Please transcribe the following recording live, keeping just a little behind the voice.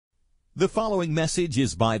The following message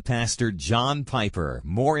is by Pastor John Piper.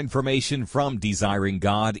 More information from Desiring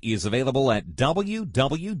God is available at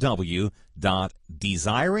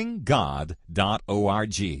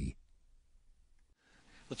www.desiringgod.org.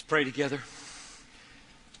 Let's pray together.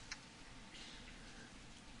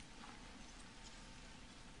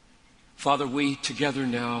 Father, we together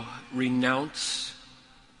now renounce.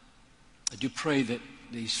 I do pray that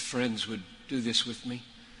these friends would do this with me.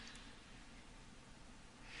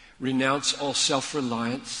 Renounce all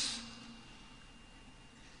self-reliance.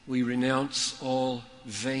 We renounce all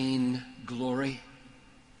vain glory.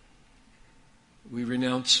 We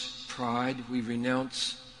renounce pride. We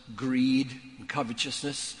renounce greed and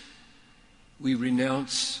covetousness. We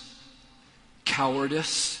renounce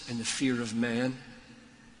cowardice and the fear of man.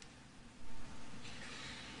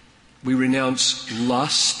 We renounce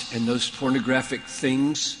lust and those pornographic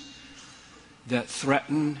things that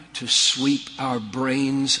threaten to sweep our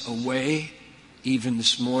brains away, even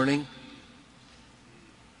this morning.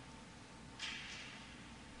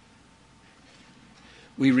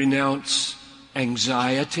 We renounce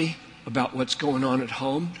anxiety about what's going on at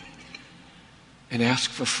home and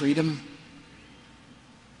ask for freedom.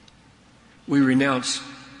 We renounce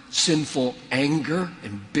sinful anger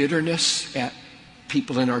and bitterness at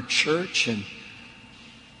people in our church and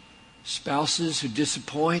spouses who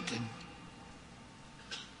disappoint and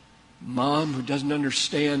mom who doesn't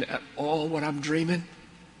understand at all what I'm dreaming.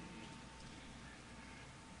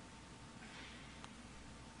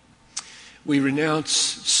 We renounce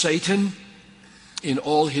Satan in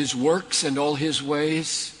all his works and all his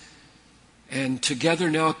ways. And together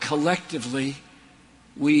now collectively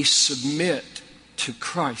we submit to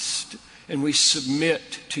Christ and we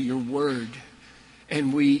submit to your word.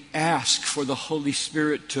 And we ask for the Holy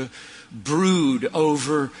Spirit to brood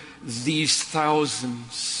over these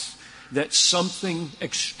thousands, that something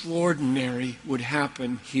extraordinary would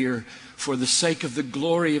happen here for the sake of the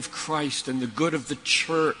glory of Christ and the good of the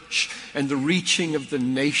church and the reaching of the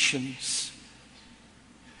nations,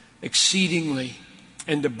 exceedingly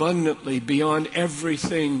and abundantly beyond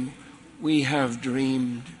everything we have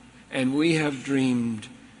dreamed, and we have dreamed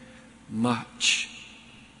much.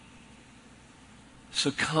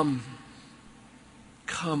 So come,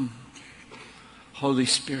 Holy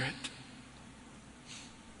Spirit.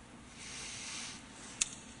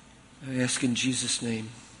 I ask in Jesus' name,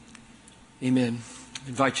 amen. I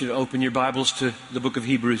invite you to open your Bibles to the book of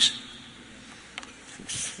Hebrews.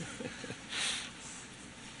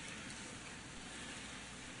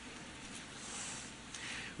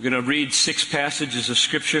 We're going to read 6 passages of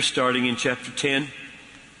Scripture starting in chapter 10.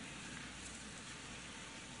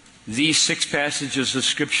 These 6 passages of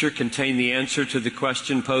Scripture contain the answer to the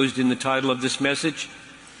question posed in the title of this message.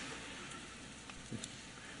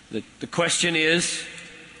 The question is,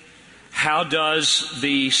 how does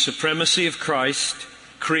the supremacy of Christ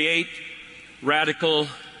create radical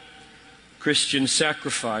Christian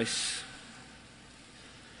sacrifice?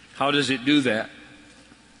 How does it do that?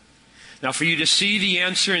 Now, for you to see the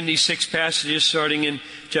answer in these 6 passages starting in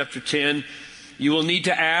chapter 10, you will need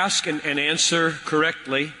to ask and answer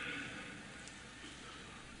correctly,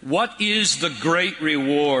 what is the great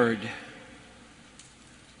reward?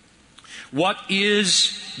 What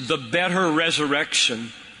is the better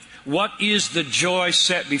resurrection? What is the joy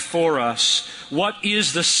set before us? What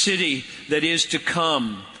is the city that is to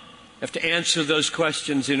come? You have to answer those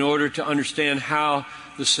questions in order to understand how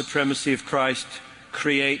the supremacy of Christ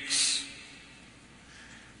creates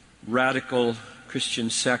radical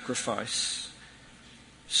Christian sacrifice.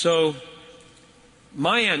 So,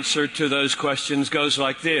 my answer to those questions goes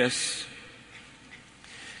like this.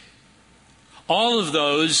 All of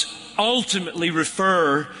those ultimately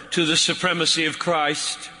refer to the supremacy of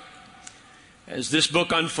Christ, as this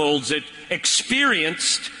book unfolds it,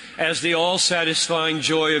 experienced as the all-satisfying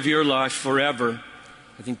joy of your life forever.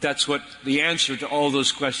 I think that's what the answer to all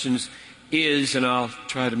those questions is, and I'll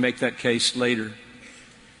try to make that case later.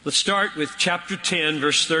 Let's start with chapter 10,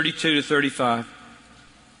 verse 32 to 35.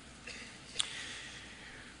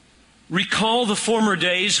 Recall the former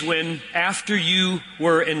days when, after you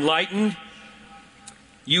were enlightened,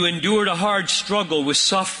 you endured a hard struggle with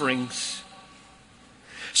sufferings,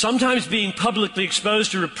 sometimes being publicly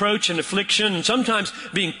exposed to reproach and affliction, and sometimes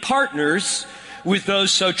being partners with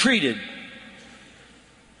those so treated.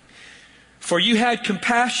 For you had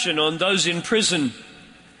compassion on those in prison,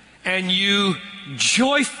 and you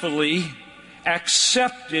joyfully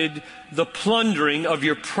accepted the plundering of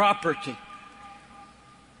your property,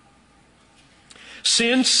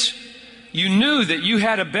 since you knew that you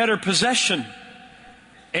had a better possession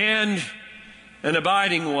and an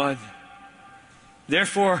abiding one.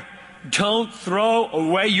 Therefore, Don't throw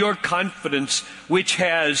away your confidence, which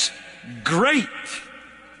has great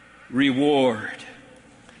reward.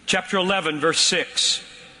 Chapter 11, verse 6.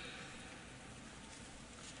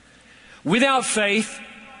 Without faith,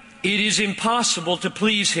 it is impossible to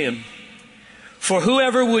please Him. For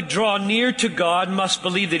whoever would draw near to God must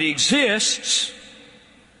believe that He exists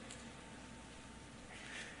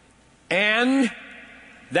and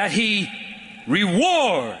that He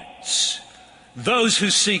rewards those who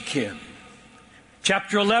seek Him.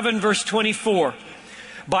 Chapter 11, verse 24.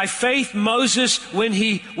 By faith, Moses, when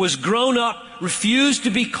he was grown up, refused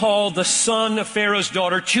to be called the son of Pharaoh's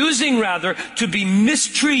daughter, choosing rather to be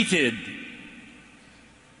mistreated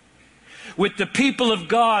with the people of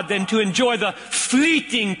God than to enjoy the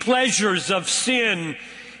fleeting pleasures of sin.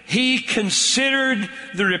 He considered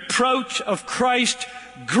the reproach of Christ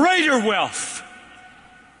greater wealth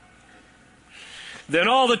than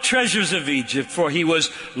all the treasures of Egypt, for he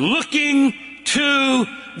was looking to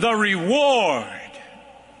the reward.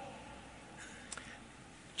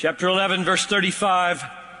 Chapter 11, verse 35,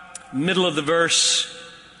 middle of the verse.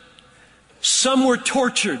 Some were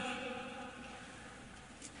tortured,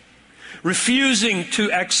 refusing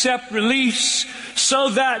to accept release so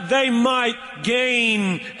that they might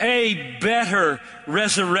gain a better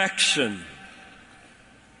resurrection.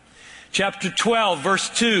 Chapter 12, verse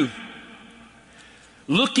 2.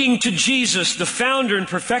 Looking to Jesus, the founder and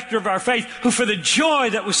perfecter of our faith, who for the joy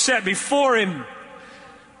that was set before Him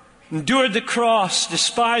endured the cross,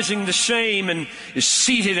 despising the shame, and is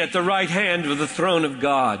seated at the right hand of the throne of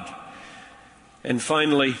God. And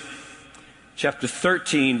finally, chapter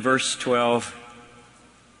 13, verse 12.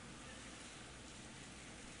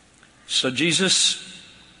 So Jesus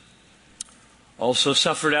also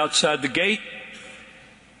suffered outside the gate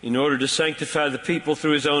in order to sanctify the people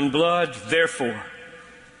through His own blood. Therefore,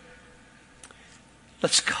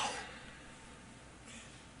 let's go.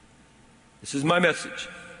 This is my message.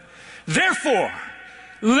 Therefore,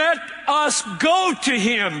 let us go to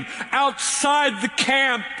Him outside the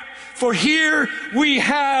camp, for here we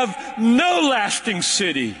have no lasting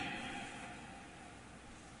city.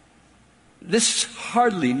 This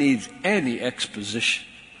hardly needs any exposition.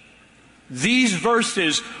 These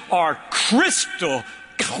verses are crystal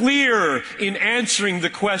clear in answering the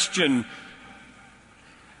question,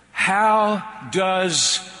 how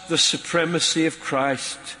does the supremacy of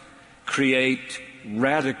Christ create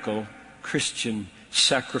radical Christian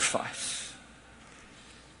sacrifice?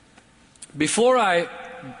 Before I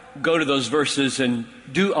go to those verses and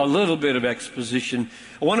do a little bit of exposition,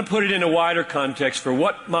 I want to put it in a wider context for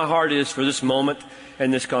what my heart is for this moment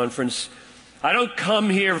and this conference. I don't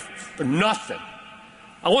come here for nothing.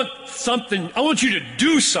 I want you to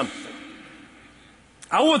do something.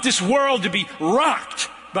 I want this world to be rocked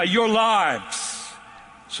by your lives.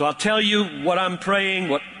 So I'll tell you what I'm praying,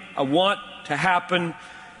 what I want to happen,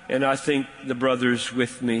 and I think the brothers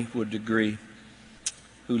with me would agree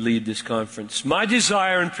who lead this conference. My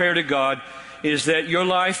desire and prayer to God is that your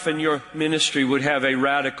life and your ministry would have a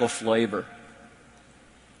radical flavor.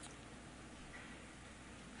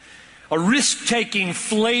 A risk-taking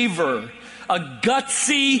flavor. A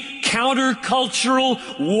gutsy,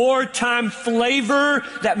 countercultural, wartime flavor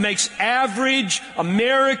that makes average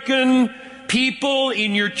American people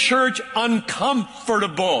in your church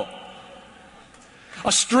uncomfortable.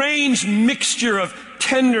 A strange mixture of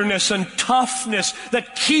tenderness and toughness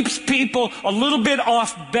that keeps people a little bit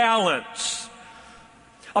off balance.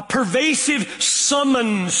 A pervasive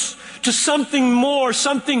summons to something more,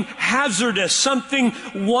 something hazardous, something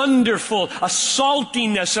wonderful, a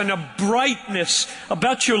saltiness and a brightness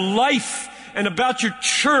about your life and about your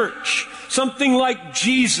church. Something like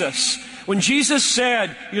Jesus. When Jesus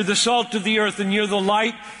said, you're the salt of the earth and you're the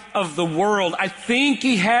light of the world, I think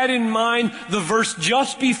He had in mind the verse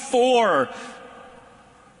just before.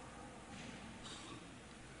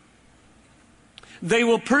 They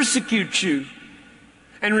will persecute you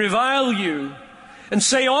and revile you and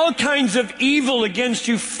say all kinds of evil against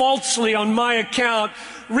you falsely on my account.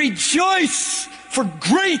 Rejoice, for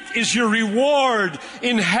great is your reward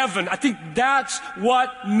in heaven. I think that's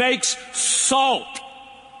what makes salt.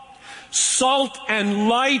 Salt and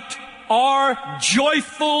light are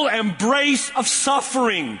joyful embrace of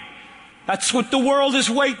suffering. That's what the world is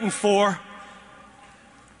waiting for.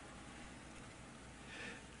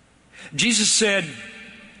 Jesus said,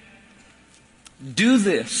 do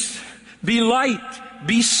this. Be light.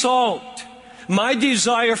 Be salt. My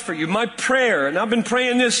desire for you, my prayer, and I've been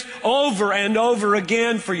praying this over and over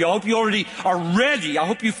again for you. I hope you already are ready. I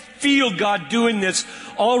hope you feel God doing this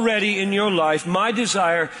already in your life. My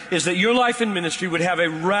desire is that your life and ministry would have a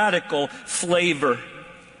radical flavor.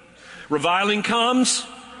 Reviling comes,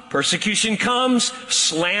 persecution comes,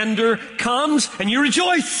 slander comes, and you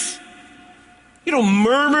rejoice. You don't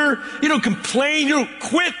murmur, you don't complain, you don't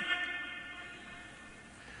quit.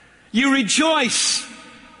 You rejoice.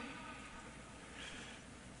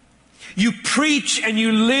 You preach and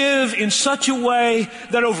you live in such a way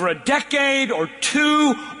that over a decade or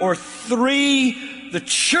 2 or 3, the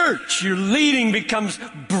church you're leading becomes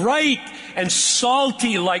bright and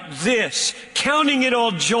salty like this, counting it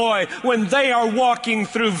all joy when they are walking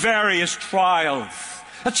through various trials.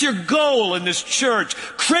 That's your goal in this church.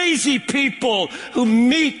 Crazy people who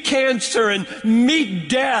meet cancer and meet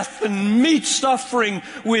death and meet suffering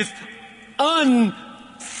with unflinching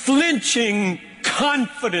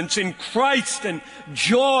confidence in Christ and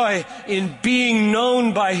joy in being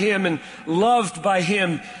known by Him and loved by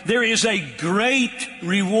Him. There is a great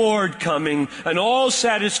reward coming, an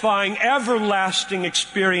all-satisfying, everlasting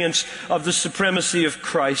experience of the supremacy of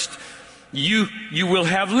Christ. You will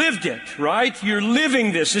have lived it, right? You're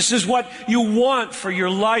living this. This is what you want for your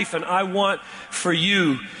life, and I want for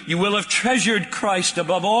you. You will have treasured Christ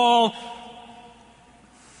above all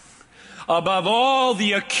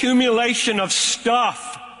the accumulation of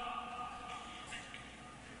stuff.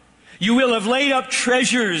 You will have laid up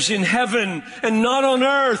treasures in heaven and not on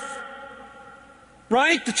earth.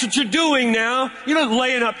 Right? That's what you're doing now. You're not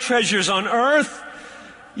laying up treasures on earth.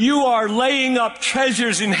 You are laying up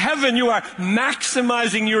treasures in heaven. You are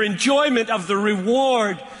maximizing your enjoyment of the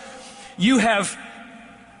reward. You have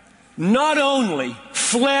not only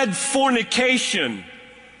fled fornication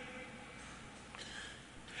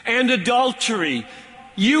and adultery,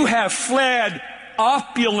 you have fled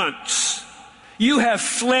opulence. You have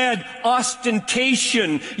fled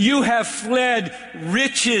ostentation. You have fled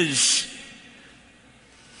riches.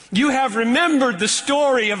 You have remembered the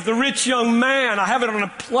story of the rich young man. I have it on a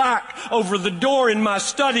plaque over the door in my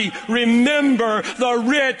study. Remember the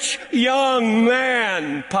rich young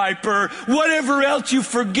man, Piper. Whatever else you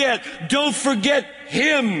forget, don't forget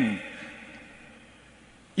him.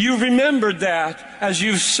 You've remembered that as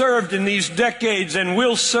you've served in these decades and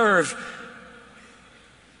will serve.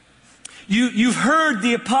 You've heard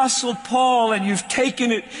the Apostle Paul and you've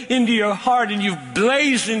taken it into your heart and you've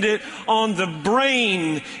blazoned it on the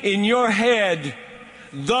brain in your head.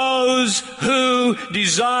 Those who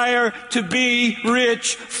desire to be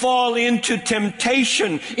rich fall into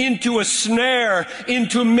temptation, into a snare,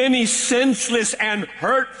 into many senseless and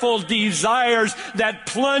hurtful desires that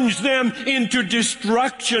plunge them into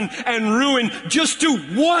destruction and ruin. Just to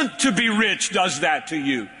want to be rich does that to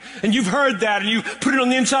you. And you've heard that and you put it on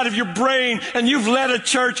the inside of your brain and you've led a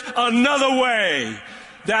church another way.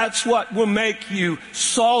 That's what will make you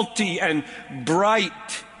salty and bright.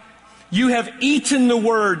 You have eaten the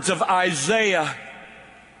words of Isaiah.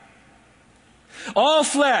 All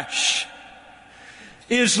flesh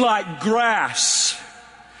is like grass,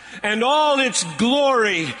 and all its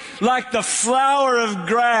glory like the flower of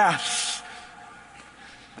grass.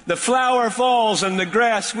 The flower falls and the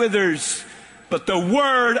grass withers, but the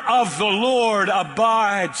word of the Lord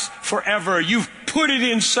abides forever. You've put it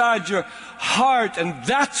inside your heart, and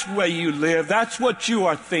that's where you live. That's what you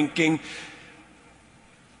are thinking.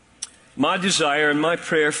 My desire and my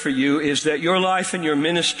prayer for you is that your life and your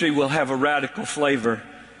ministry will have a radical flavor.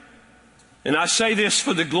 And I say this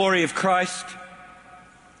for the glory of Christ.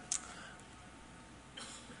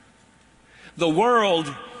 The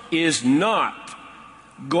world is not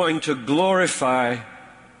going to glorify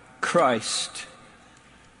Christ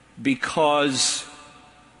because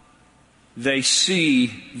they see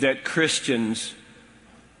that Christians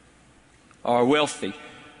are wealthy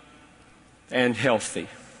and healthy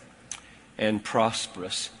and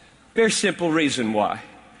prosperous. Very simple reason why.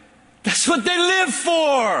 That's what they live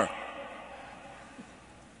for.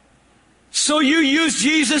 So you use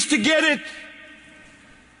Jesus to get it.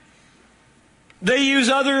 They use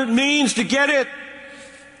other means to get it.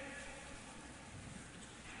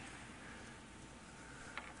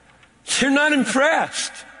 They're not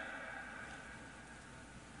impressed.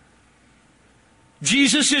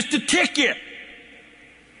 Jesus is the ticket.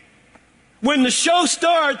 When the show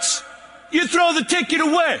starts, you throw the ticket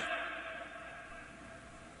away.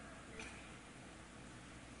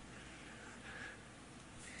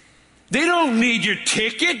 They don't need your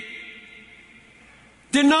ticket.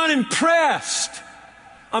 They're not impressed.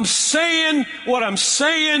 I'm saying what I'm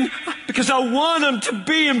saying because I want them to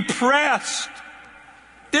be impressed.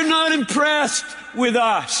 They're not impressed with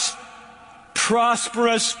us.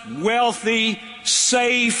 Prosperous, wealthy,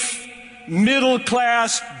 safe, middle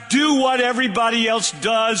class, do what everybody else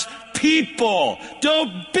does people.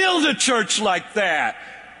 Don't build a church like that.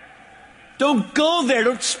 Don't go there.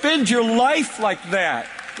 Don't spend your life like that.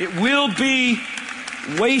 It will be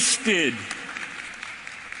wasted.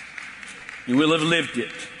 You will have lived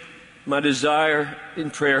it. My desire in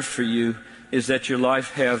prayer for you is that your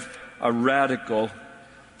life have a radical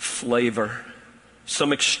flavor,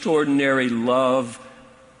 some extraordinary love,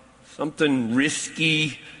 something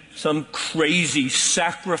risky, some crazy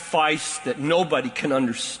sacrifice that nobody can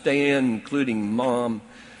understand, including Mom,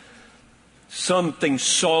 something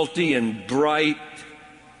salty and bright.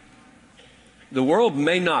 The world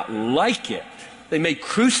may not like it. They may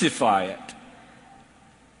crucify it.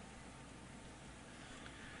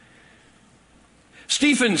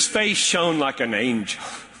 Stephen's face shone like an angel.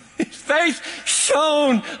 His face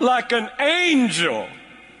shone like an angel.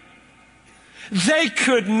 They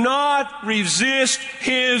could not resist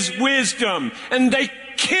his wisdom, and they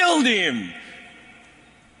killed him.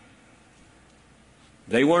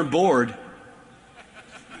 They weren't bored.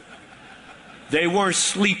 They weren't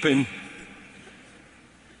sleeping.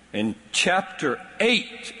 And chapter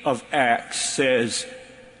 8 of Acts says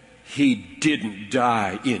he didn't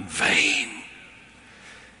die in vain.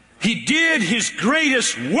 He did his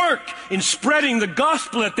greatest work in spreading the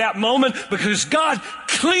gospel at that moment because God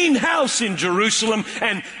cleaned house in Jerusalem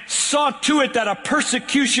and saw to it that a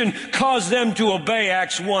persecution caused them to obey.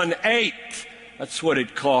 Acts 1:8. That's what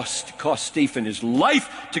it cost. It cost Stephen his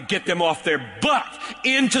life to get them off their butt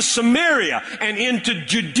into Samaria and into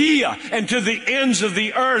Judea and to the ends of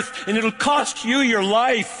the earth. And it'll cost you your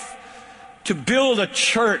life to build a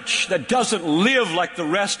church that doesn't live like the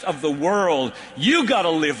rest of the world. You got to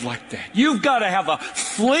live like that. You've got to have a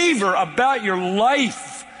flavor about your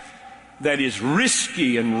life that is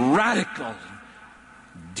risky and radical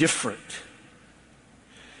and different.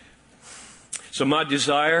 So my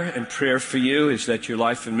desire and prayer for you is that your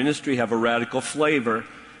life and ministry have a radical flavor.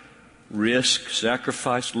 Risk,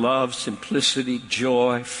 sacrifice, love, simplicity,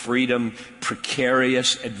 joy, freedom,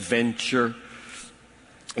 precarious adventure.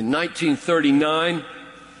 In 1939,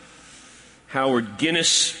 Howard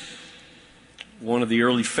Guinness, one of the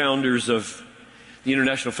early founders of the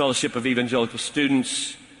International Fellowship of Evangelical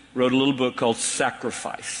Students, wrote a little book called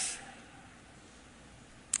Sacrifice,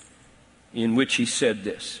 in which he said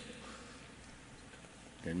this,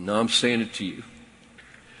 and now I'm saying it to you.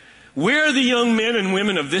 We're the young men and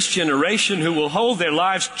women of this generation who will hold their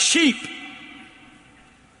lives cheap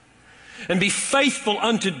and be faithful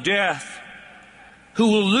unto death,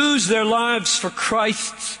 who will lose their lives for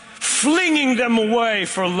Christ's, flinging them away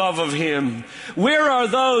for love of Him. Where are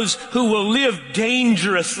those who will live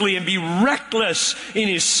dangerously and be reckless in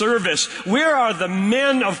His service? Where are the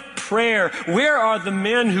men of prayer? Where are the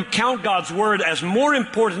men who count God's Word as more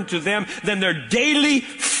important to them than their daily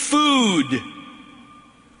food?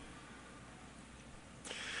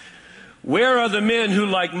 Where are the men who,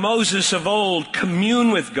 like Moses of old,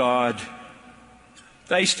 commune with God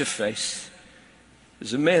face to face,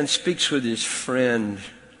 as a man speaks with his friend?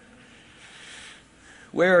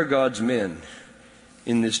 Where are God's men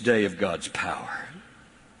in this day of God's power?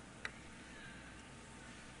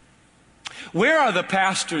 Where are the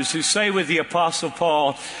pastors who say with the Apostle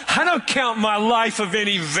Paul, I don't count my life of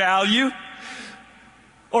any value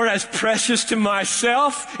or as precious to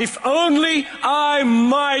myself, if only I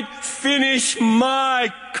might finish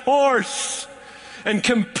my course and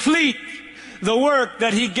complete the work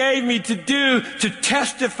that He gave me to do, to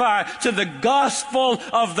testify to the gospel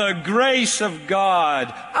of the grace of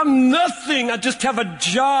God. I'm nothing. I just have a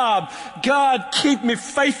job. God, keep me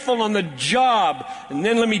faithful on the job, and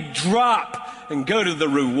then let me drop and go to the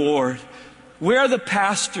reward. Where are the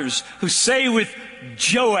pastors who say with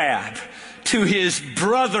Joab to his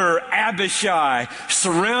brother Abishai,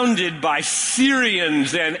 surrounded by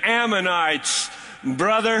Syrians and Ammonites,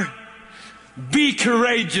 brother, be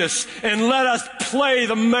courageous and let us play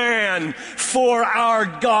the man for our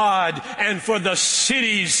God and for the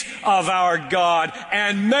cities of our God,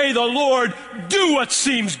 and may the Lord do what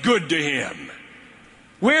seems good to Him.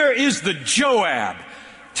 Where is the Joab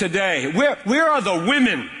today? Where are the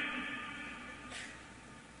women?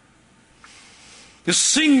 The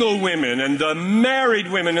single women and the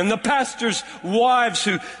married women and the pastors' wives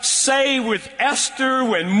who say with Esther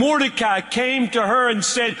when Mordecai came to her and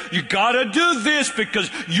said, you got to do this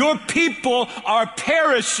because your people are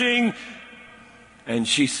perishing. And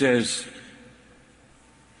she says,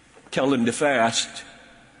 tell him to fast,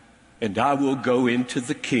 and I will go into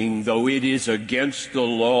the king, though it is against the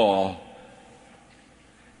law.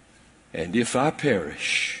 And if I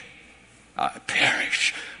perish, I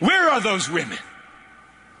perish. Where are those women?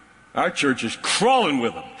 Our church is crawling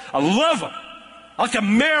with them. I love them. I'd like to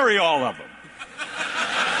marry all of them.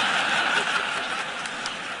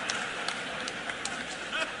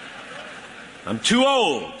 I'm too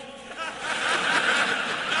old.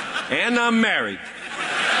 And I'm married.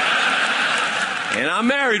 And I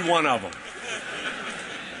married one of them.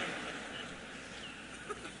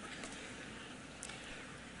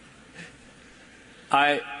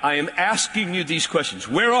 I am asking you these questions.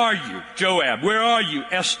 Where are you, Joab? Where are you,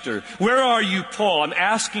 Esther? Where are you, Paul? I'm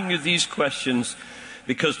asking you these questions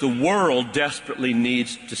because the world desperately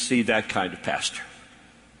needs to see that kind of pastor.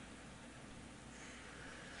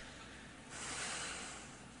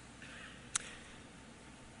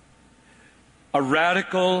 A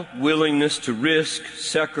radical willingness to risk,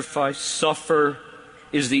 sacrifice, suffer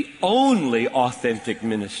is the only authentic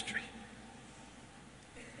ministry.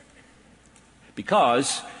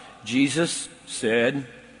 Because Jesus said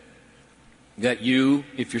that you,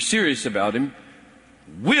 if you're serious about Him,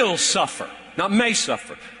 will suffer. Not may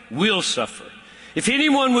suffer, will suffer. If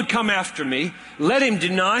anyone would come after me, let him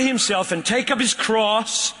deny himself and take up his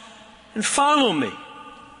cross and follow me.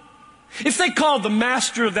 If they called the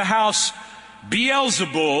master of the house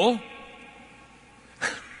Beelzebul,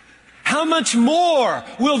 how much more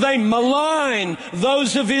will they malign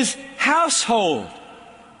those of his household?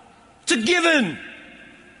 It's a given.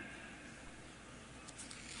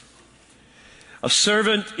 A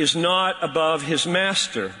servant is not above his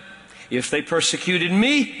master. If they persecuted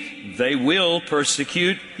me, they will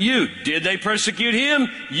persecute you. Did they persecute him?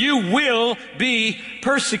 You will be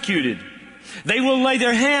persecuted. They will lay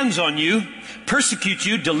their hands on you, persecute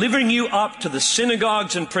you, delivering you up to the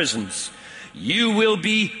synagogues and prisons. You will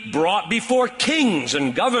be brought before kings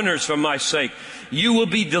and governors for my sake. You will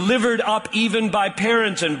be delivered up even by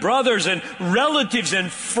parents and brothers and relatives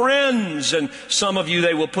and friends, and some of you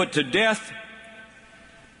they will put to death.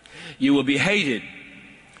 You will be hated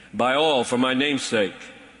by all for my name's sake.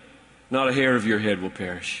 Not a hair of your head will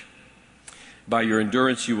perish. By your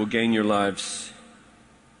endurance you will gain your lives.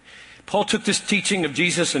 Paul took this teaching of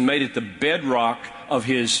Jesus and made it the bedrock of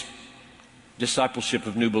his discipleship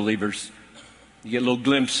of new believers. You get a little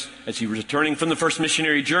glimpse as he was returning from the first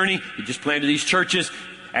missionary journey. He just planted these churches.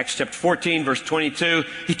 Acts chapter 14, verse 22.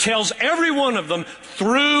 He tells every one of them,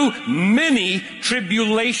 through many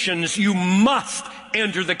tribulations you must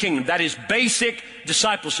enter the kingdom. That is basic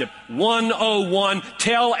discipleship. 101.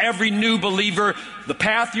 Tell every new believer the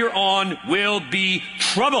path you're on will be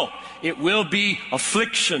trouble. It will be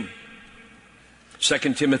affliction.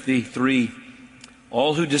 2 Timothy 3.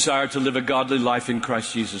 All who desire to live a godly life in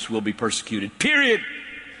Christ Jesus will be persecuted. Period.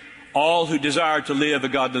 All who desire to live a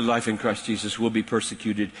godly life in Christ Jesus will be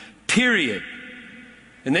persecuted. Period.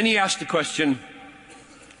 And then he asked the question,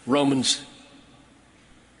 Romans,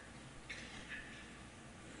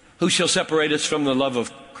 who shall separate us from the love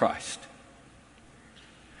of Christ?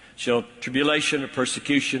 Shall tribulation or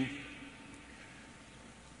persecution,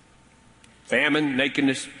 famine,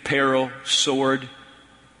 nakedness, peril, sword?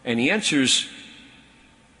 And he answers,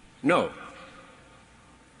 no.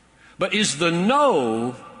 But is the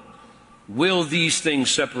no, will these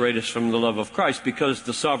things separate us from the love of Christ? Because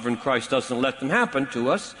the sovereign Christ doesn't let them happen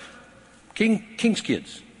to us, king's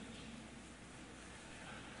kids.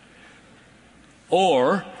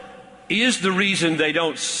 Or is the reason they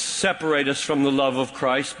don't separate us from the love of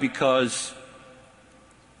Christ because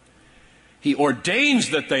He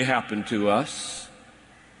ordains that they happen to us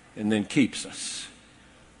and then keeps us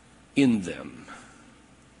in them,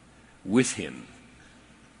 with Him?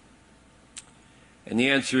 And the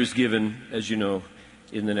answer is given, as you know,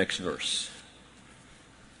 in the next verse.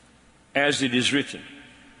 As it is written,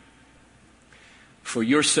 for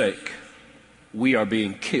your sake we are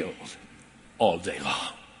being killed all day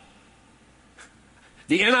long.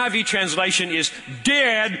 The NIV translation is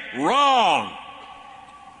dead wrong.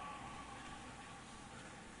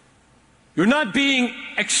 You're not being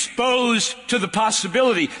exposed to the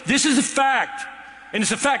possibility. This is a fact. And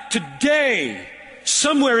it's a fact today.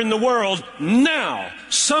 Somewhere in the world, now,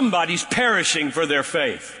 somebody's perishing for their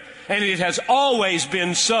faith. And it has always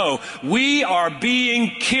been so. We are being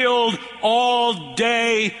killed all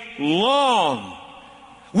day long.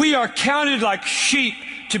 We are counted like sheep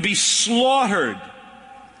to be slaughtered.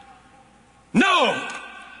 No!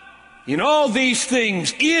 In all these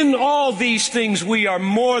things, we are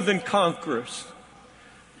more than conquerors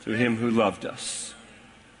through Him who loved us.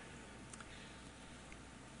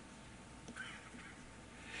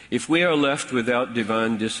 If we are left without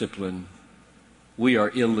divine discipline, we are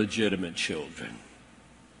illegitimate children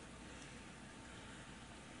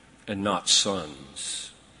and not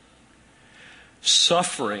sons.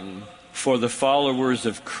 Suffering for the followers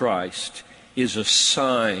of Christ is a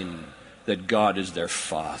sign that God is their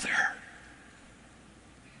Father.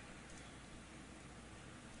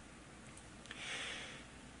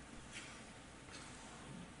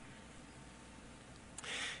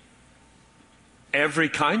 every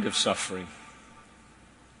kind of suffering.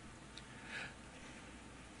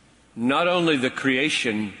 Not only the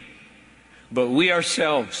creation, but we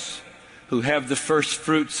ourselves who have the first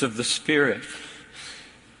fruits of the Spirit,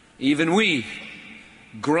 even we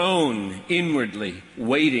groan inwardly,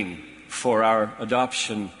 waiting for our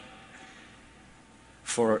adoption,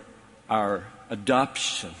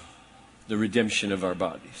 the redemption of our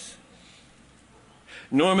bodies.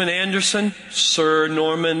 Norman Anderson, Sir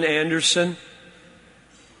Norman Anderson,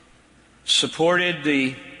 supported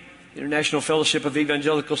the International Fellowship of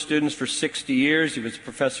Evangelical Students for 60 years. He was a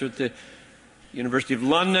professor at the University of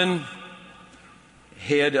London,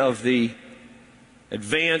 head of the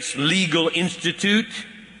Advanced Legal Institute,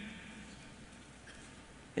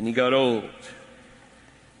 and he got old.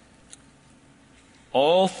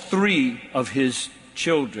 All 3 of his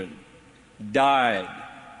children died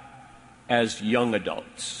as young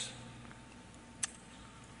adults.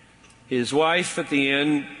 His wife at the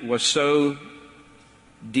end was so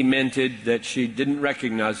demented that she didn't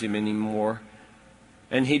recognize him anymore.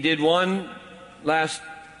 And he did one last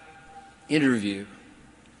interview,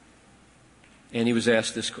 and he was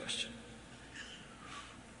asked this question.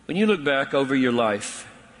 When you look back over your life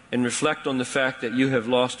and reflect on the fact that you have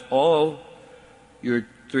lost all your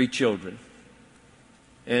 3 children,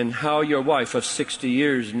 and how your wife of 60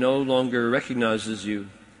 years no longer recognizes you, do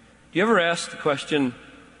you ever ask the question,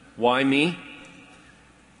 why me?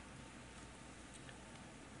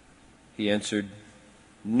 He answered,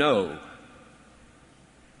 no.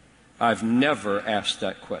 I've never asked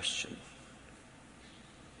that question.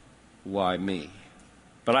 Why me?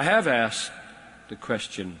 But I have asked the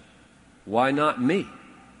question, why not me?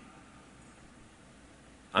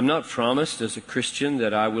 I'm not promised as a Christian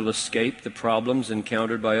that I will escape the problems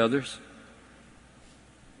encountered by others.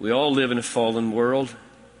 We all live in a fallen world.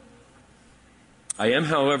 I am,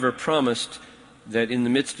 however, promised that in the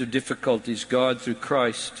midst of difficulties, God, through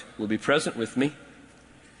Christ, will be present with me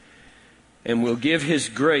and will give His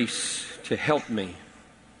grace to help me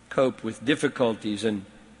cope with difficulties and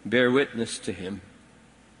bear witness to Him.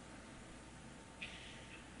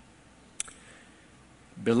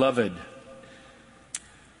 Beloved,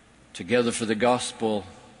 Together for the Gospel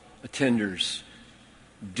attenders,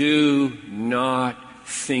 do not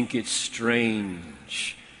think it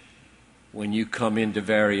strange when you come into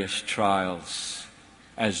various trials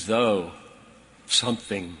as though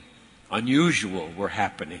something unusual were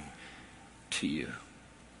happening to you.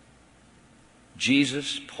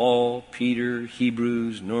 Jesus, Paul, Peter,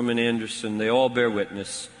 Hebrews, Norman Anderson, they all bear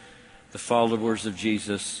witness. The followers of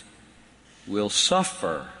Jesus will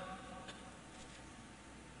suffer.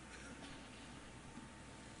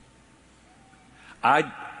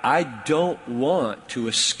 I don't want to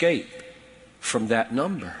escape from that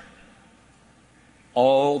number.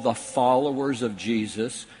 All the followers of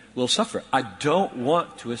Jesus will suffer. I don't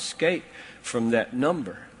want to escape from that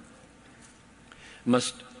number.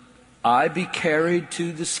 Must I be carried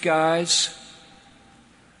to the skies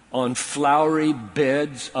on flowery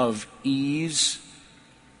beds of ease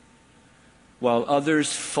while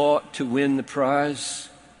others fought to win the prize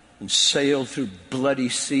and sailed through bloody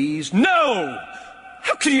seas? No!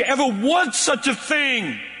 How could you ever want such a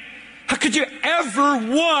thing? How could you ever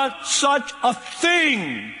want such a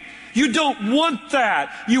thing? You don't want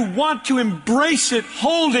that. You want to embrace it,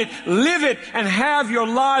 hold it, live it, and have your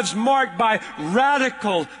lives marked by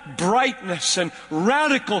radical brightness and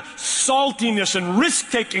radical saltiness and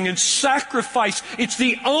risk-taking and sacrifice. It's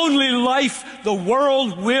the only life the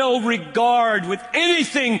world will regard with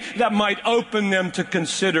anything that might open them to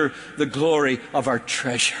consider the glory of our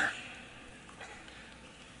treasure.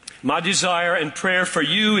 My desire and prayer for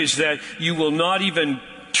you is that you will not even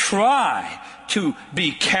try to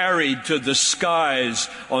be carried to the skies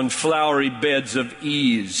on flowery beds of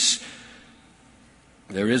ease.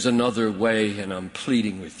 There is another way, and I'm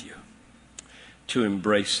pleading with you to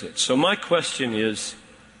embrace it. So my question is,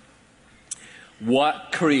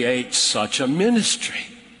 what creates such a ministry?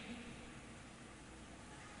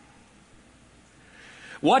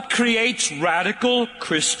 What creates radical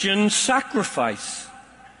Christian sacrifice?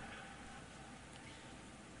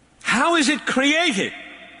 How is it created?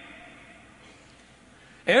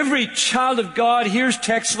 Every child of God hears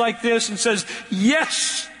texts like this and says,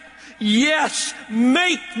 yes, yes,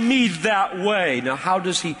 make me that way. Now, how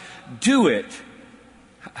does he do it?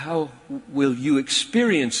 How will you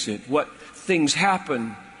experience it? What things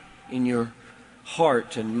happen in your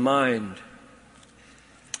heart and mind?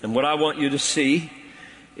 And what I want you to see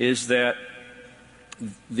is that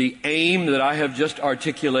the aim that I have just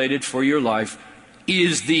articulated for your life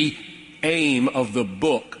is the aim of the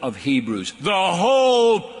book of Hebrews. The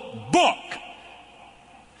whole book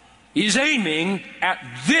is aiming at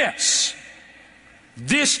this.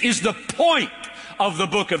 This is the point of the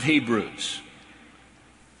book of Hebrews.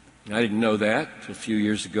 I didn't know that until a few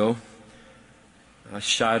years ago. I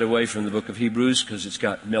shied away from the book of Hebrews because it's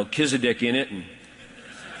got Melchizedek in it, and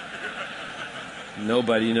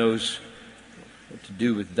nobody knows what to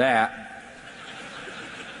do with that,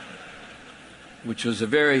 which was a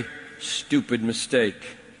very stupid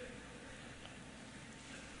mistake.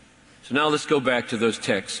 So now let's go back to those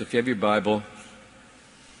texts. If you have your Bible,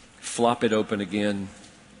 flop it open again,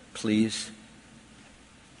 please.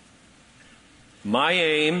 My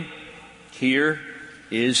aim here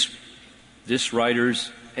is this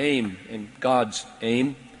writer's aim and God's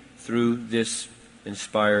aim through this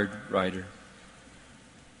inspired writer.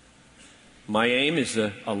 My aim is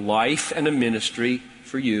a life and a ministry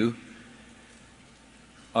for you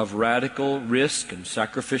of radical risk and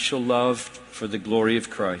sacrificial love for the glory of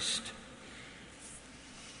Christ.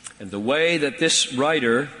 And the way that this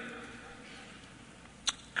writer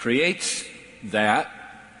creates that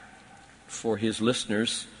for his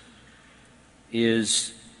listeners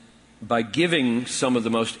is by giving some of the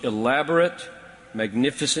most elaborate,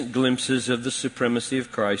 magnificent glimpses of the supremacy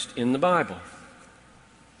of Christ in the Bible.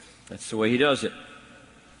 That's the way he does it.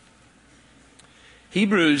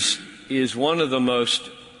 Hebrews is one of the most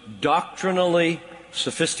doctrinally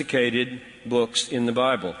sophisticated books in the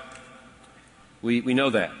Bible. We know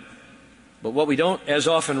that. But what we don't as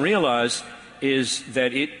often realize is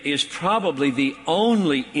that it is probably the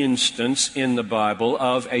only instance in the Bible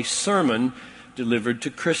of a sermon delivered to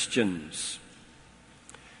Christians.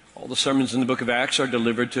 All the sermons in the book of Acts are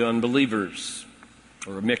delivered to unbelievers,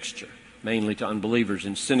 or a mixture, mainly to unbelievers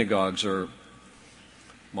in synagogues or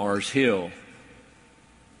Mars Hill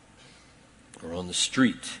or on the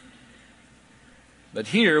street. But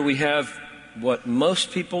here we have what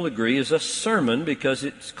most people agree is a sermon because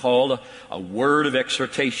it's called a word of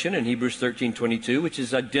exhortation in Hebrews 13:22, which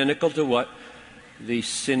is identical to what the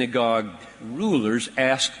synagogue rulers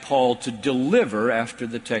asked Paul to deliver after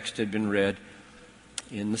the text had been read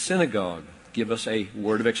in the synagogue. Give us a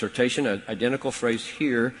word of exhortation, an identical phrase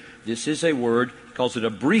here. This is a word, he calls it a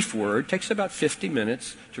brief word. It takes about 50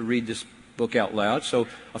 minutes to read this book out loud. So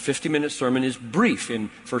a 50-minute sermon is brief in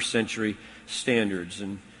first century standards.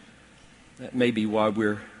 And that may be why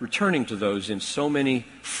we're returning to those in so many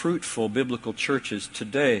fruitful biblical churches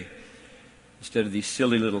today, instead of these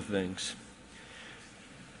silly little things.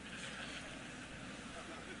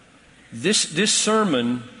 This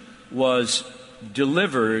sermon was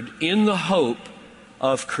delivered in the hope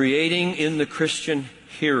of creating in the Christian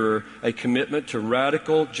hearer a commitment to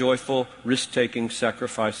radical, joyful, risk-taking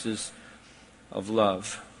sacrifices of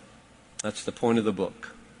love. That's the point of the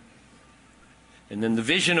book. And then the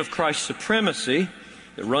vision of Christ's supremacy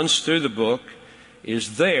that runs through the book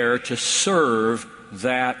is there to serve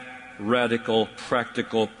that radical,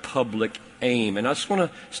 practical, public aim. And I just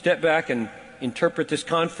want to step back and interpret this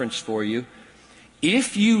conference for you.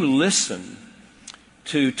 If you listen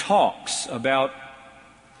to talks about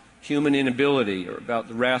human inability or about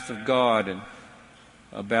the wrath of God and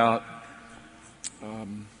about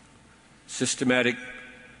systematic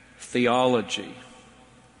theology,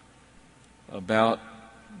 about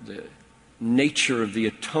the nature of the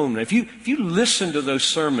atonement, if you listen to those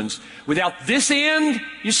sermons without this end,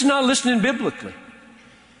 you're just not listening biblically.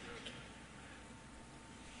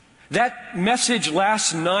 That message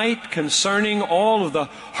last night concerning all of the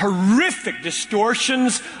horrific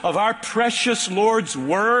distortions of our precious Lord's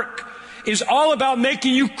work is all about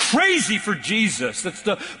making you crazy for Jesus. That's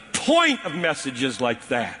the point of messages like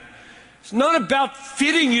that. It's not about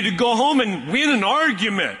fitting you to go home and win an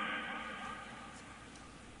argument.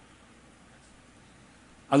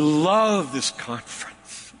 I love this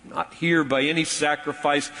conference. Not here by any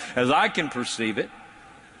sacrifice as I can perceive it.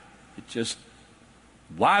 It just,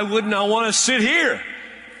 why wouldn't I want to sit here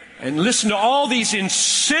and listen to all these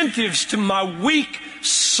incentives to my weak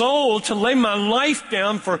soul to lay my life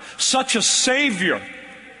down for such a Savior?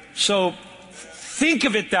 So think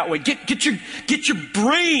of it that way. Get your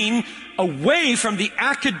brain away from the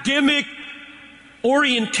academic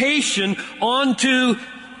orientation onto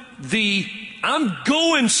the I'm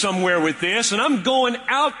going somewhere with this, and I'm going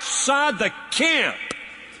outside the camp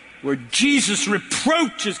where Jesus'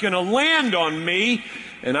 reproach is going to land on me,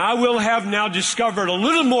 and I will have now discovered a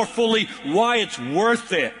little more fully why it's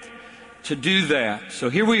worth it to do that.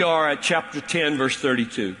 So here we are at chapter 10, verse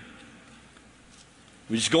 32.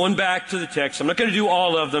 We're just going back to the text. I'm not going to do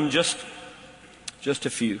all of them, just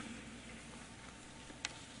a few.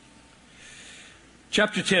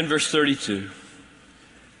 Chapter 10, verse 32.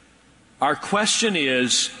 Our question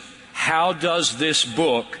is, How does this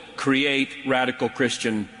book create radical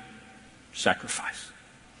Christian sacrifice?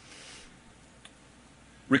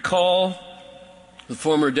 Recall the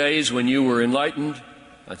former days when you were enlightened.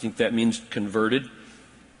 I think that means converted.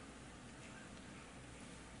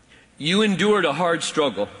 You endured a hard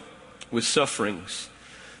struggle with sufferings,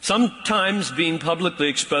 sometimes being publicly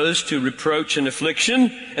exposed to reproach and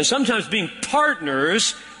affliction, and sometimes being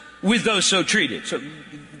partners with those so treated. So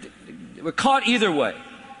they were caught either way.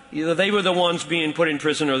 Either they were the ones being put in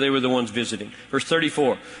prison or they were the ones visiting. Verse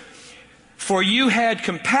 34. For you had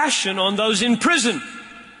compassion on those in prison.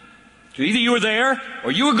 So either you were there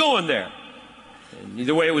or you were going there. And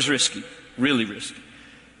either way it was risky, really risky.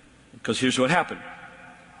 Because here's what happened.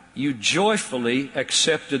 You joyfully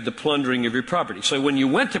accepted the plundering of your property. So when you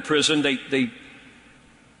went to prison, they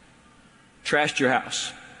trashed your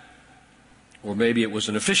house. Or maybe it was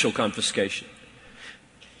an official confiscation.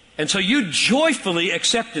 And so you joyfully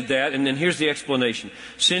accepted that, and then here's the explanation.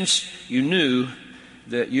 Since you knew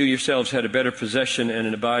that you yourselves had a better possession and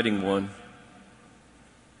an abiding one.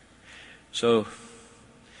 So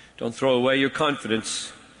don't throw away your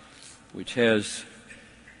confidence, which has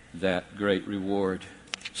that great reward.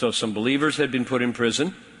 So some believers had been put in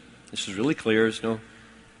prison. This is really clear. You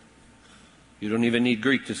don't even need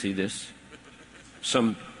Greek to see this.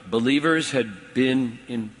 Some believers had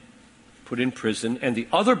been put in prison, and the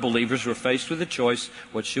other believers were faced with a choice.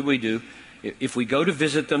 What should we do? If we go to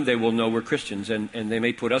visit them, they will know we're Christians, and they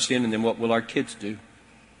may put us in, and then what will our kids do?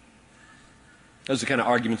 Those are the kind of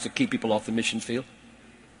arguments that keep people off the mission field.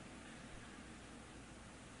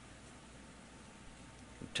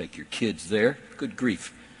 Take your kids there. Good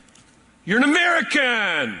grief. You're an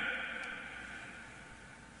American!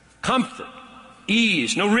 Comfort,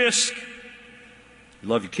 ease, no risk. You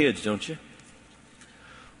love your kids, don't you?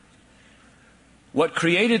 What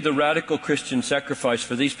created the radical Christian sacrifice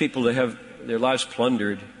for these people to have their lives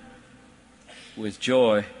plundered with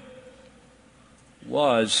joy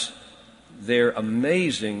was their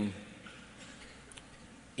amazing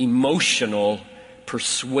emotional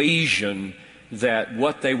persuasion that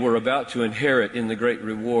what they were about to inherit in the great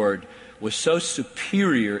reward was so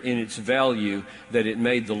superior in its value that it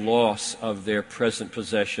made the loss of their present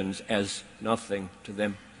possessions as nothing to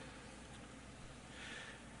them.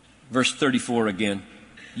 Verse 34 again.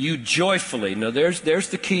 You joyfully, now there's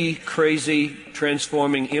the key, crazy,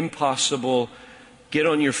 transforming, impossible, get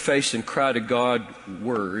on your face and cry to God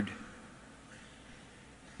word.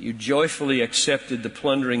 You joyfully accepted the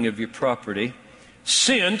plundering of your property,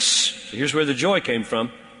 since, here's where the joy came from,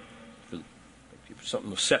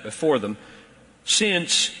 something was set before them,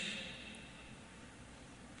 since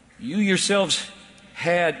you yourselves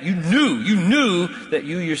had, you knew that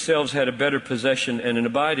you yourselves had a better possession and an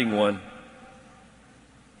abiding one.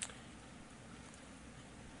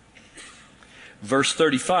 Verse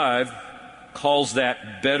 35 calls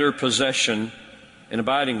that better possession an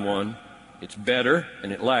abiding one. It's better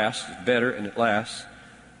and it lasts. It's better and it lasts.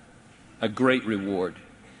 A great reward.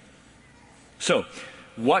 So,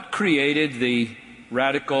 what created the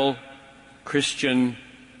radical Christian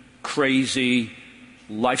crazy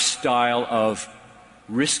lifestyle of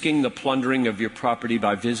risking the plundering of your property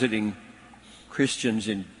by visiting Christians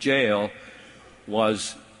in jail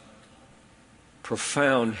was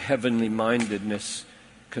profound heavenly mindedness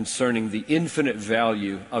concerning the infinite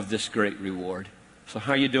value of this great reward. So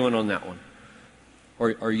how are you doing on that one?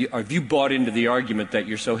 Or have you bought into the argument that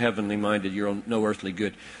you're so heavenly minded you're no earthly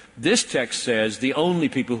good? This text says the only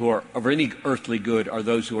people who are of any earthly good are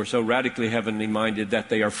those who are so radically heavenly minded that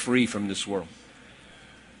they are free from this world.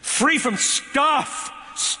 Free from stuff.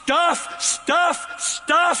 Stuff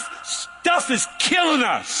is killing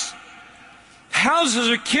us. Houses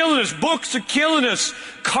are killing us. Books are killing us.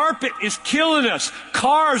 Carpet is killing us.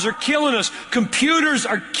 Cars are killing us. Computers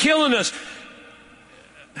are killing us.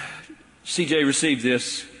 CJ received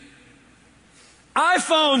this.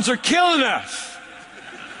 iPhones are killing us.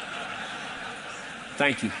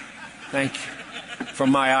 Thank you. Thank you.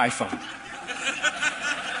 From my iPhone.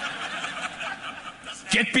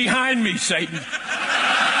 Get behind me, Satan.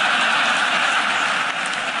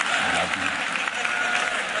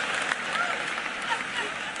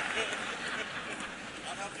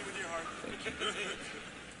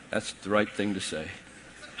 That's the right thing to say.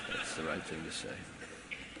 That's the right thing to say.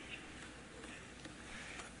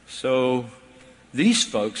 So these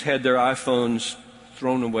folks had their iPhones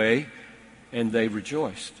thrown away and they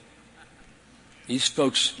rejoiced. These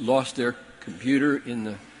folks lost their computer in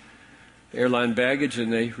the airline baggage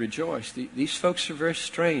and they rejoiced. These folks are very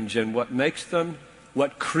strange, and what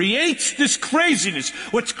creates this craziness,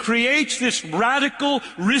 what creates this radical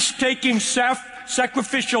risk-taking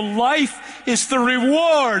sacrificial life is the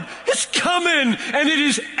reward. It's coming, and it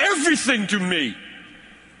is everything to me.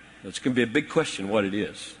 It's going to be a big question what it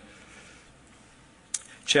is.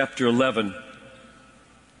 Chapter 11,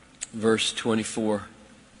 verse 24.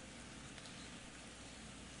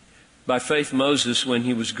 By faith, Moses, when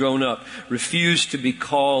he was grown up, refused to be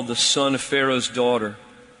called the son of Pharaoh's daughter,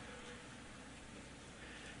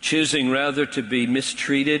 choosing rather to be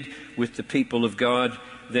mistreated with the people of God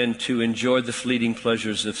than to enjoy the fleeting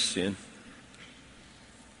pleasures of sin.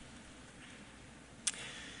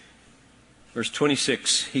 Verse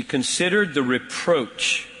 26, he considered the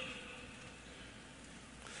reproach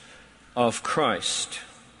of Christ.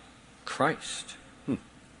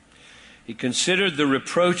 He considered the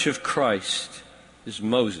reproach of Christ, this is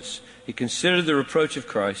Moses. He considered the reproach of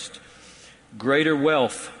Christ greater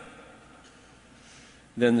wealth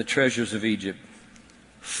than the treasures of Egypt.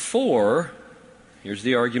 For, here's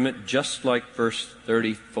the argument, just like verse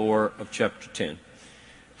 34 of chapter 10.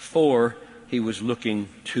 For he was looking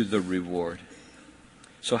to the reward.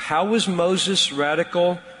 So how was Moses'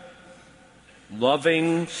 radical,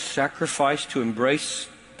 loving sacrifice to embrace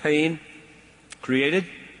pain created?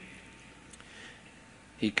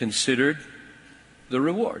 He considered the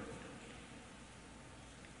reward.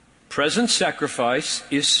 Present sacrifice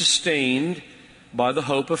is sustained by the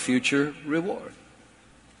hope of future reward.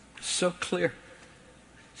 So clear.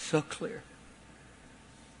 So clear.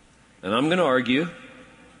 And I'm going to argue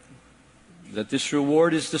that this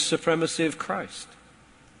reward is the supremacy of Christ.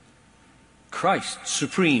 Christ,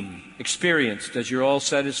 supreme, experienced as your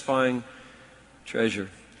all-satisfying treasure.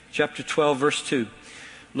 Chapter 12, verse 2.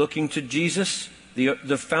 Looking to Jesus,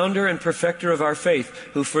 the founder and perfecter of our faith,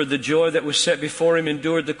 who for the joy that was set before him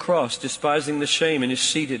endured the cross, despising the shame, and is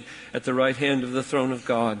seated at the right hand of the throne of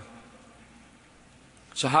God.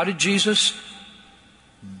 So how did Jesus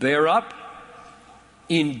bear up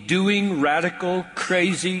in doing radical,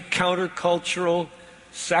 crazy, countercultural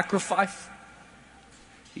sacrifice?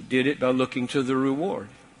 He did it by looking to the reward.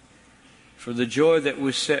 For the joy that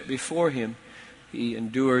was set before him, he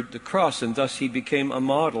endured the cross, and thus he became a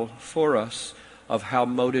model for us of how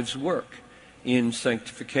motives work in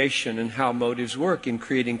sanctification and how motives work in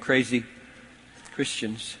creating crazy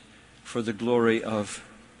Christians for the glory of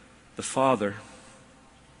the Father.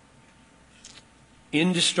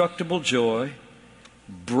 Indestructible joy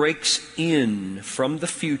breaks in from the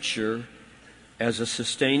future as a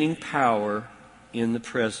sustaining power in the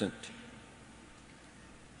present.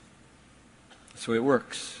 That's the way it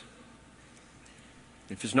works.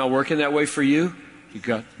 If it's not working that way for you, you've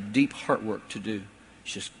got deep heart work to do.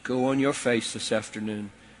 Just go on your face this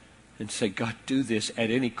afternoon and say, God, do this at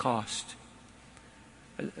any cost.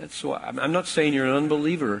 That's why I'm not saying you're an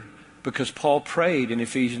unbeliever, because Paul prayed in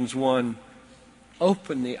Ephesians 1,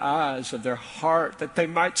 open the eyes of their heart that they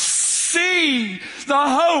might see the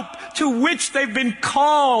hope to which they've been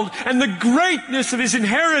called and the greatness of his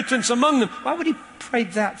inheritance among them. Why would he pray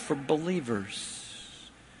that for believers?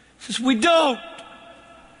 He says, we don't.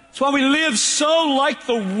 That's why we live so like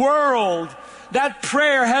the world. That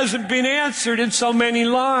prayer hasn't been answered in so many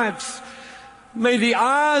lives. May the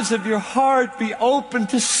eyes of your heart be open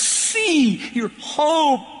to see your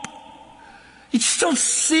hope. You just don't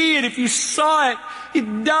see it. If you saw it,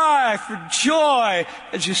 you'd die for joy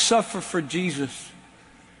as you suffer for Jesus.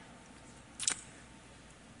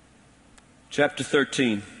 Chapter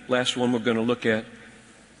 13, last one we're going to look at.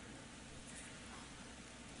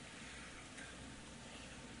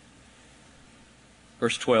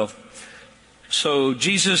 Verse 12. So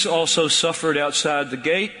Jesus also suffered outside the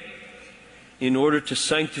gate in order to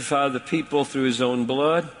sanctify the people through his own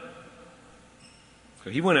blood. So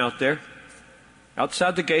he went out there.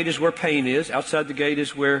 Outside the gate is where pain is. Outside the gate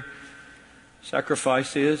is where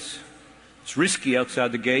sacrifice is. It's risky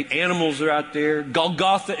outside the gate. Animals are out there.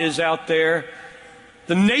 Golgotha is out there.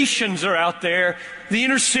 The nations are out there. The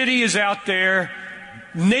inner city is out there.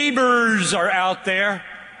 Neighbors are out there.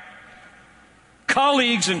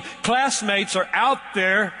 Colleagues and classmates are out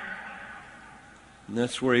there. And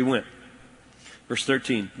that's where he went. Verse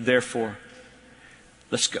 13, therefore,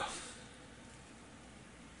 let's go.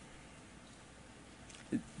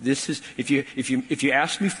 This is, if you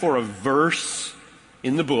ask me for a verse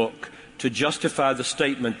in the book to justify the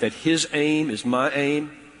statement that his aim is my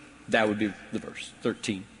aim, that would be the verse,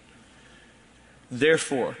 13.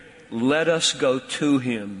 Therefore, let us go to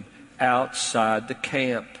him outside the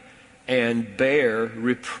camp and bear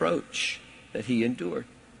reproach that he endured.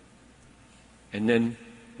 And then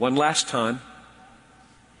one last time,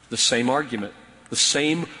 the same argument, the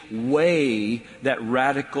same way that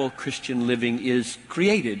radical Christian living is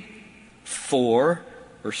created. For,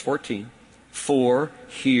 verse 14, For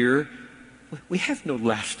here we have no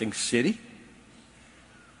lasting city.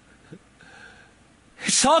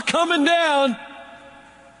 It's all coming down.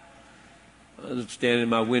 I was standing in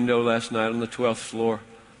my window last night on the 12th floor,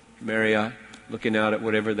 Marriott, looking out at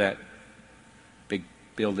whatever that big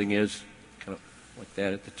building is, kind of like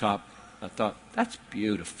that at the top. I thought, that's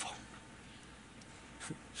beautiful.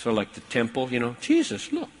 Sort of like the temple, you know.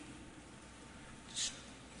 Jesus, look.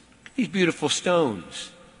 These beautiful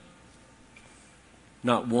stones.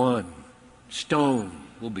 Not one stone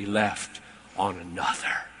will be left on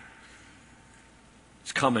another.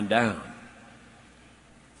 It's coming down.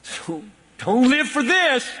 So don't live for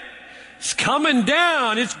this. It's coming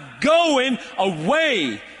down. It's going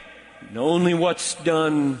away. And only what's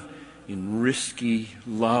done in risky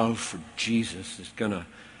love for Jesus is going to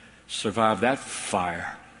survive that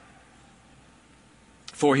fire.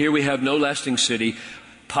 For here we have no lasting city.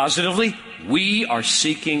 Positively, we are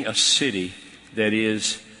seeking a city that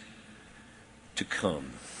is to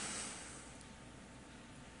come.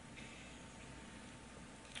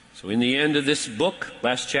 So in the end of this book,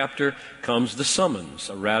 last chapter, comes the summons,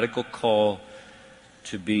 a radical call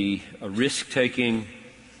to be a risk-taking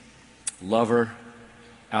lover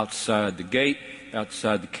outside the gate,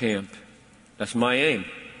 outside the camp. That's my aim.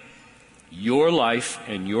 Your life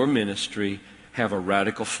and your ministry have a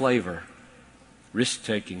radical flavor.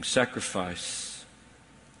 Risk-taking, sacrifice,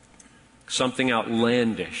 something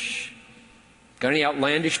outlandish. Got any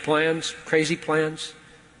outlandish plans, crazy plans?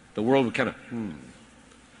 The world would kind of,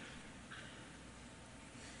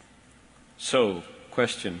 So,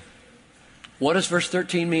 question. What does verse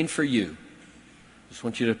 13 mean for you? Just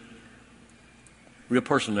want you to, real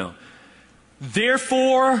personal now.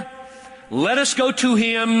 Therefore, let us go to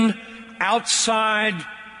him outside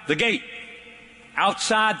the gate,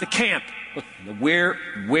 outside the camp. Look,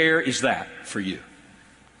 where is that for you?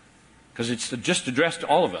 Because it's just addressed to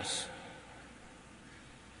all of us.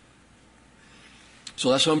 So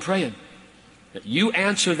that's what I'm praying. That you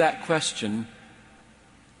answer that question.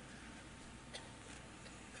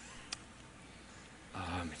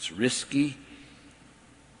 It's risky.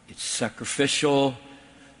 It's sacrificial.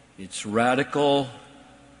 It's radical.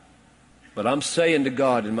 But I'm saying to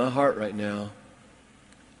God in my heart right now,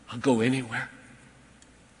 I'll go anywhere.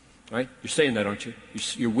 Right? You're saying that, aren't you?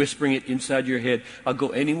 You're whispering it inside your head. I'll go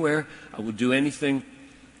anywhere. I will do anything,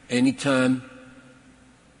 anytime.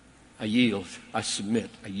 I yield. I submit.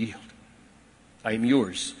 I yield. I am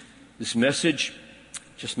yours. This message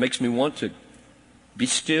just makes me want to be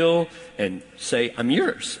still and say, I'm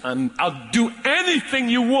yours. I'll do anything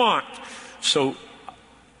you want. So,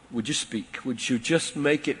 would you speak? Would you just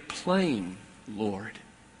make it plain, Lord?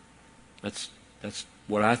 That's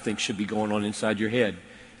what I think should be going on inside your head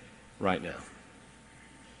right now.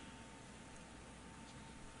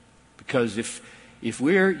 Because if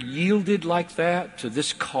we're yielded like that to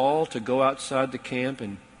this call to go outside the camp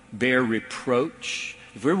and bear reproach,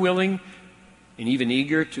 if we're willing and even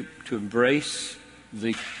eager to embrace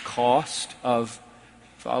the cost of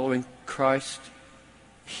following Christ,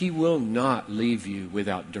 He will not leave you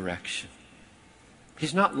without direction.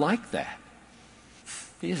 He's not like that.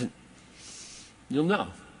 He isn't. You'll know.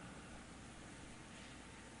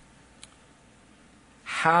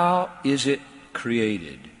 How is it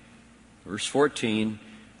created? Verse 14,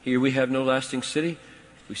 here we have no lasting city.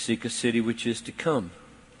 We seek a city which is to come.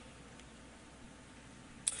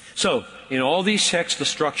 So, in all these texts, the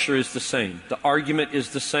structure is the same. The argument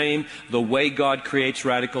is the same. The way God creates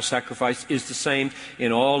radical sacrifice is the same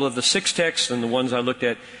in all of the 6 texts and the ones I looked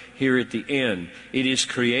at here at the end. It is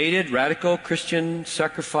created, radical Christian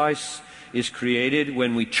sacrifice is created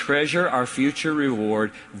when we treasure our future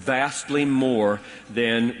reward vastly more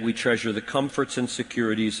than we treasure the comforts and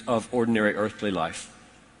securities of ordinary earthly life.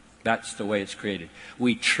 That's the way it's created.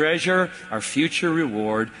 We treasure our future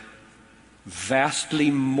reward vastly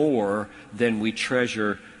more than we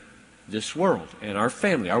treasure this world and our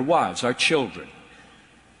family, our wives, our children,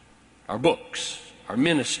 our books, our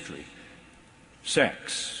ministry,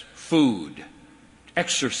 sex, food,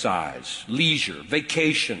 exercise, leisure,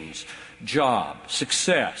 vacations, job,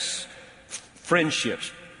 success,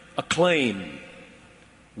 friendships, acclaim.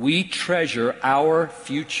 We treasure our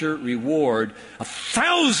future reward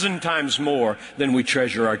 1,000 times more than we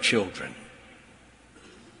treasure our children,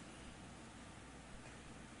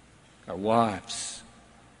 our wives,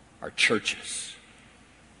 our churches.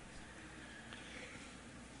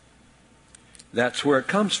 That's where it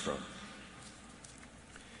comes from.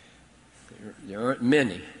 There aren't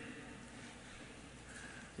many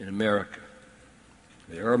in America.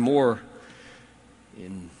 There are more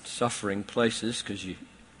in suffering places because you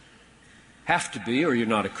have to be or you're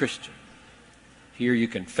not a Christian. Here you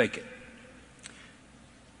can fake it.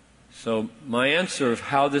 So my answer of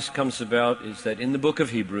how this comes about is that in the book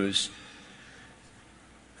of Hebrews,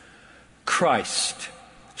 Christ,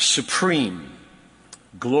 supreme,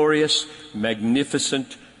 glorious,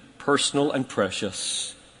 magnificent, personal, and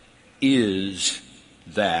precious, is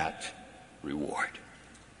that reward.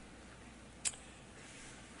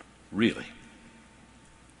 Really.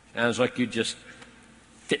 Sounds like you're just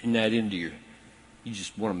fitting that into you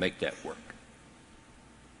just want to make that work.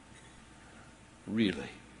 Really.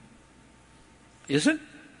 Doesn't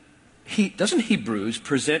Hebrews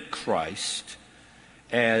present Christ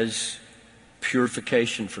as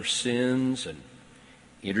purification for sins and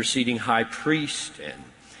interceding high priest and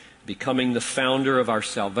becoming the founder of our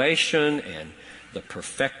salvation and the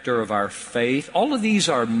perfecter of our faith? All of these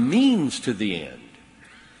are means to the end.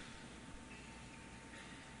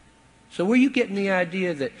 So where are you getting the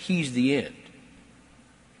idea that he's the end?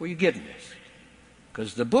 Where are you getting this?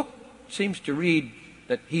 Because the book seems to read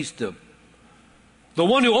that he's the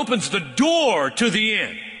one who opens the door to the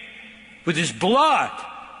end with his blood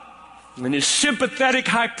and his sympathetic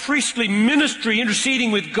high priestly ministry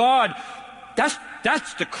interceding with God.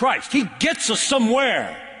 That's the Christ. He gets us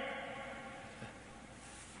somewhere.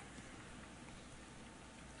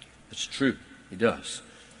 That's true. He does.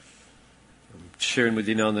 I'm sharing with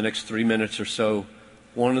you now in the next 3 minutes or so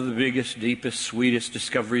one of the biggest, deepest, sweetest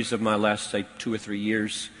discoveries of my last, say, 2 or 3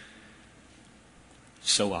 years.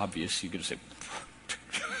 So obvious. You're going to say,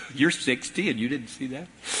 you're 60 and you didn't see that?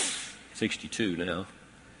 62 now.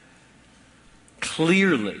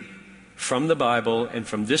 Clearly, from the Bible and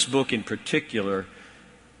from this book in particular,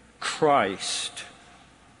 Christ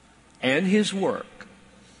and his work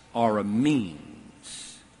are a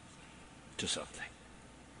means to something.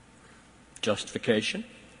 Justification,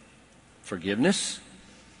 forgiveness,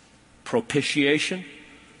 propitiation,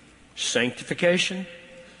 sanctification,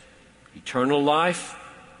 eternal life.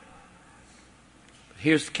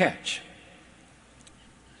 Here's the catch.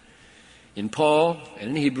 In Paul and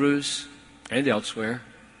in Hebrews and elsewhere,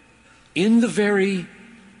 in the very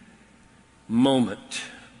moment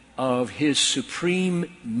of his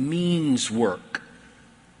supreme means work,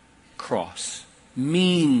 cross,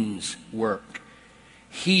 means work,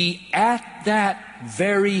 he at that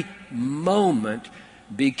very moment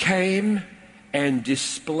became and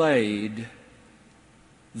displayed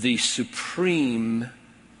the supreme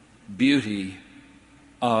beauty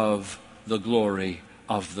of the glory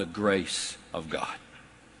of the grace of God,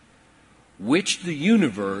 which the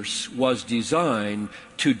universe was designed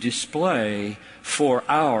to display for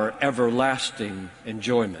our everlasting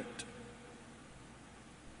enjoyment.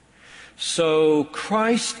 So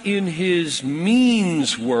Christ in his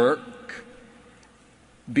means work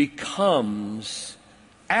becomes,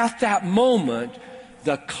 at that moment,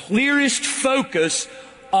 the clearest focus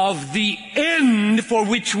of the end for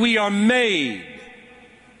which we are made.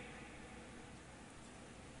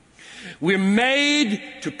 We're made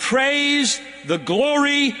to praise the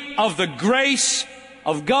glory of the grace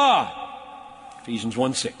of God. Ephesians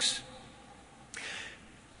 1:6.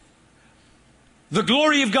 The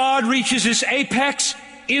glory of God reaches its apex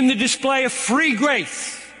in the display of free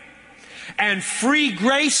grace. And free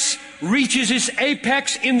grace reaches its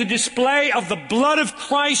apex in the display of the blood of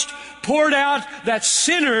Christ poured out that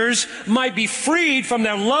sinners might be freed from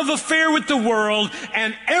their love affair with the world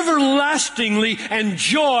and everlastingly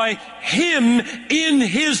enjoy Him in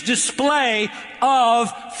His display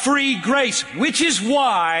of free grace. Which is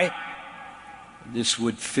why this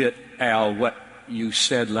would fit, Al, what you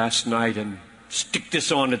said last night, and stick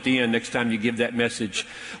this on at the end next time you give that message.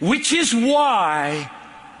 Which is why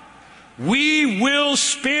we will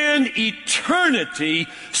spend eternity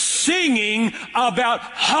singing about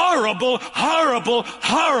horrible, horrible,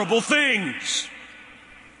 horrible things.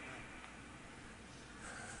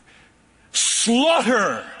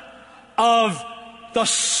 Slaughter of the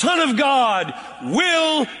Son of God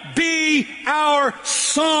will be our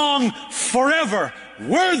song forever.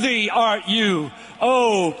 Worthy art you,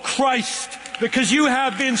 O Christ, because you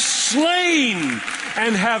have been slain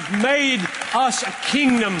and have made us a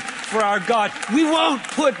kingdom for our God. We won't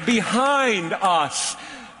put behind us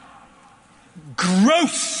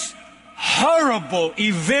gross, horrible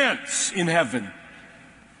events in heaven.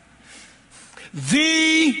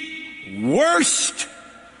 The worst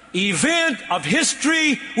event of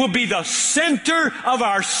history will be the center of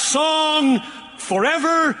our song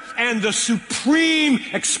forever, and the supreme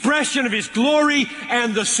expression of His glory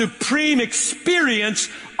and the supreme experience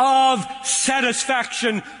of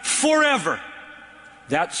satisfaction forever.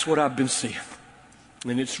 That's what I've been seeing.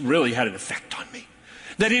 And it's really had an effect on me.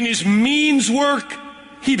 That in His means work,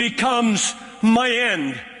 He becomes my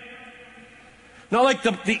end. Not like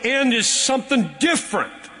the end is something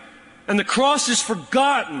different and the cross is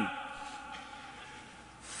forgotten.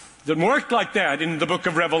 It doesn't work like that in the book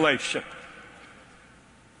of Revelation.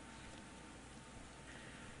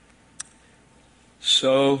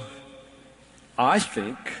 So, I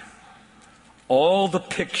think all the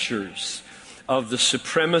pictures of the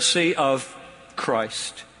supremacy of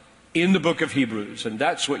Christ in the book of Hebrews, and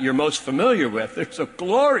that's what you're most familiar with. They're so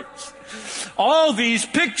glorious. All these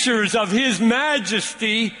pictures of His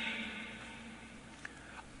majesty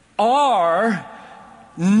are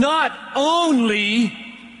not only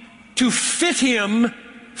to fit Him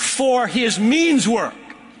for His means work.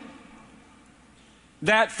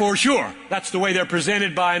 That for sure. That's the way they're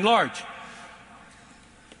presented by and large.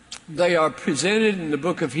 They are presented in the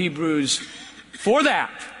book of Hebrews for that.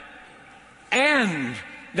 And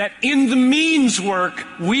that in the means work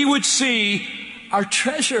we would see our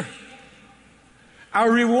treasure, our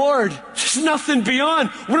reward. There's nothing beyond.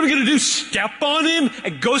 What are we going to do? Step on Him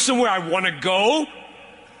and go somewhere I want to go?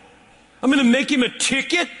 I'm going to make Him a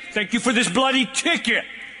ticket? Thank you for this bloody ticket.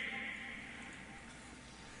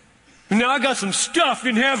 Now I got some stuff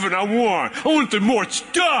in heaven I want. I want the more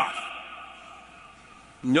stuff.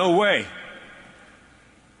 No way.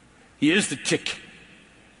 He is the ticket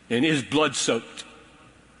and is blood-soaked.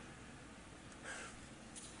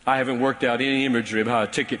 I haven't worked out any imagery of how a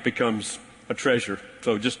ticket becomes a treasure,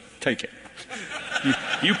 so just take it.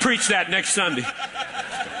 You preach that next Sunday.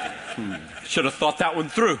 Should have thought that one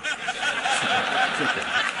through.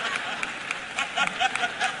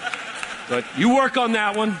 But you work on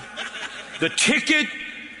that one. The ticket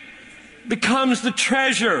becomes the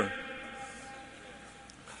treasure.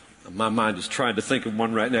 My mind is trying to think of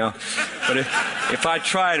one right now. But if I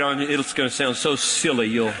try it on you, it's going to sound so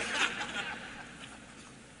silly.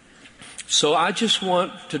 So I just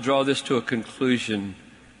want to draw this to a conclusion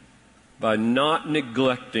by not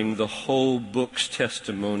neglecting the whole book's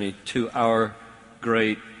testimony to our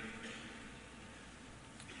great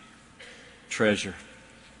treasure.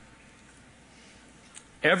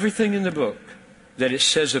 Everything in the book that it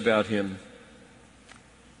says about Him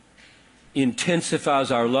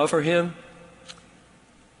intensifies our love for Him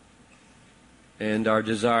and our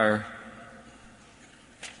desire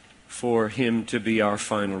for Him to be our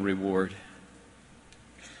final reward.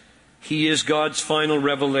 He is God's final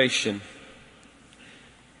revelation.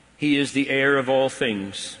 He is the heir of all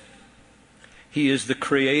things. He is the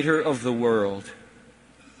creator of the world.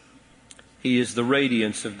 He is the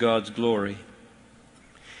radiance of God's glory.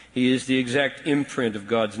 He is the exact imprint of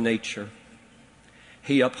God's nature.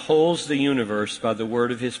 He upholds the universe by the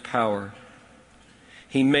word of His power.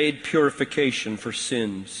 He made purification for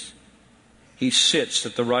sins. He sits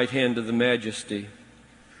at the right hand of the Majesty.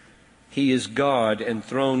 He is God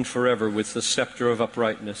enthroned forever with the scepter of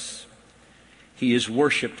uprightness. He is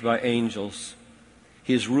worshipped by angels.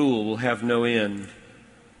 His rule will have no end.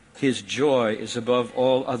 His joy is above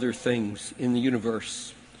all other things in the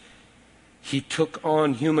universe. He took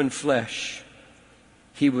on human flesh.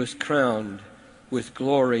 He was crowned with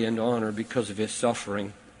glory and honor because of His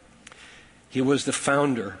suffering. He was the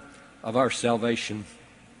founder of our salvation.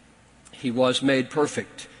 He was made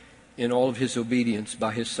perfect in all of His obedience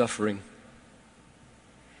by His suffering.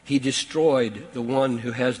 He destroyed the one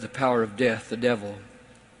who has the power of death, the devil.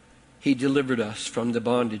 He delivered us from the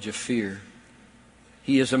bondage of fear.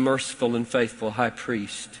 He is a merciful and faithful high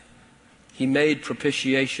priest. He made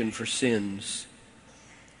propitiation for sins.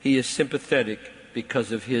 He is sympathetic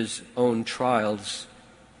because of His own trials.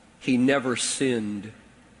 He never sinned.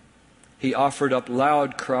 He offered up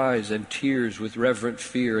loud cries and tears with reverent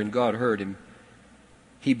fear, and God heard Him.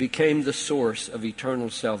 He became the source of eternal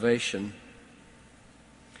salvation.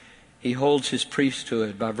 He holds His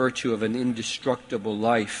priesthood by virtue of an indestructible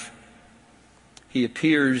life. He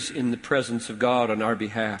appears in the presence of God on our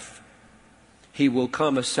behalf. He will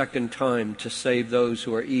come a second time to save those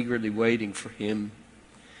who are eagerly waiting for Him.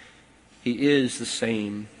 He is the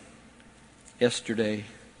same yesterday,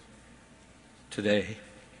 today,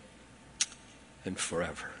 and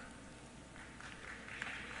forever.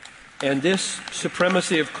 And this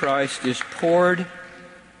supremacy of Christ is poured.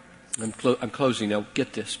 I'm closing now.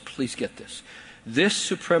 Get this. Please get this. This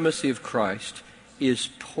supremacy of Christ is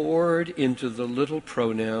poured into the little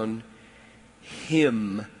pronoun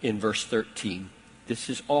Him in verse 13. This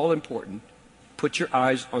is all important. Put your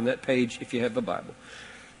eyes on that page if you have a Bible.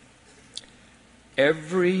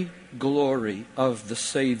 Every glory of the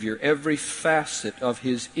Savior, every facet of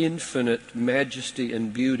His infinite majesty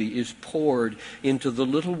and beauty is poured into the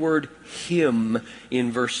little word Him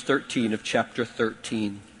in verse 13 of chapter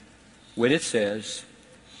 13. When it says,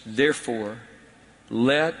 "Therefore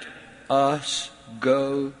Let us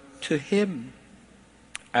go to him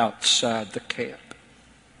outside the camp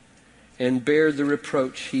and bear the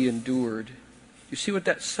reproach he endured. You see what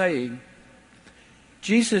that's saying?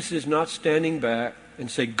 Jesus is not standing back and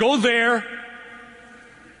saying, go there.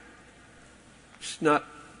 It's not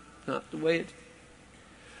the way it is.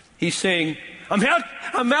 He's saying,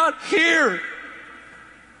 I'm out here.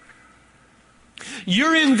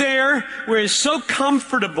 You're in there where it's so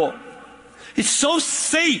comfortable. It's so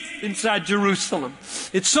safe inside Jerusalem.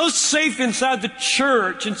 It's so safe inside the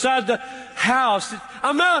church, inside the house.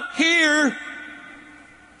 I'm out here.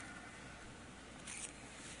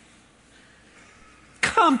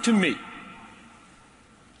 Come to me.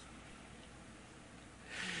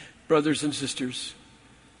 Brothers and sisters,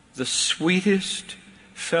 the sweetest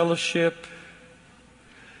fellowship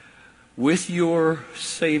with your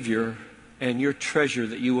Savior and your treasure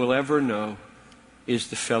that you will ever know is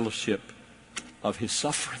the fellowship of his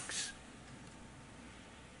sufferings.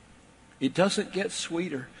 It doesn't get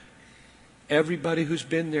sweeter. Everybody who's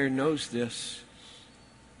been there knows this.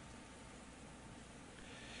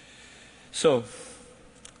 So,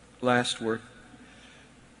 last word.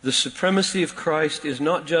 The supremacy of Christ is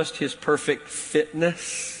not just his perfect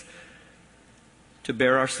fitness to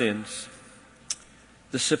bear our sins.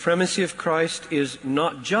 The supremacy of Christ is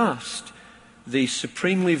not just the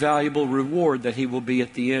supremely valuable reward that he will be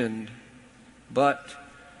at the end, but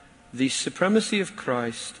the supremacy of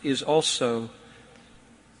Christ is also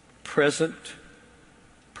present,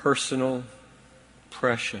 personal,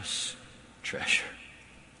 precious treasure.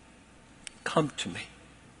 Come to me.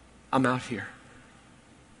 I'm out here.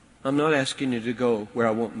 I'm not asking you to go where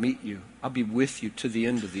I won't meet you. I'll be with you to the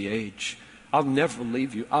end of the age. I'll never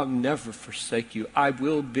leave you. I'll never forsake you. I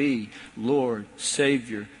will be Lord,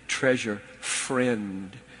 Savior, treasure,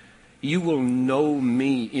 friend. You will know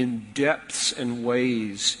me in depths and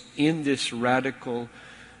ways in this radical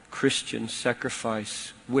Christian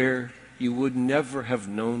sacrifice where you would never have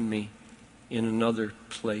known me in another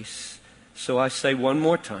place. So I say one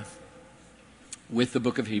more time with the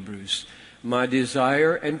book of Hebrews, my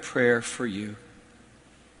desire and prayer for you.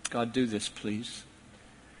 God, do this, please.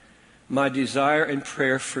 My desire and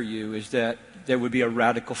prayer for you is that there would be a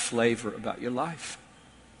radical flavor about your life.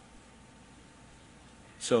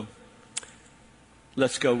 So,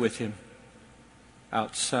 let's go with him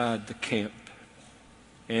outside the camp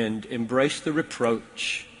and embrace the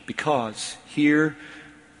reproach, because here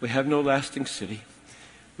we have no lasting city.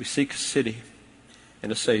 We seek a city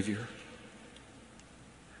and a Savior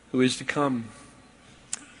who is to come.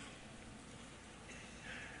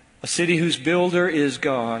 A city whose builder is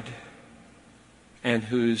God and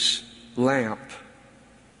whose lamp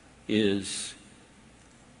is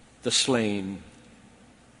the slain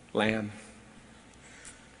Lamb.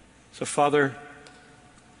 So, Father,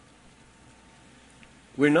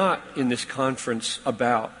 we're not in this conference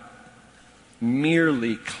about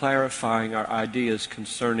merely clarifying our ideas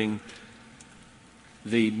concerning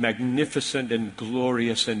the magnificent and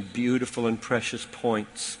glorious and beautiful and precious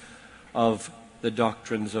points of the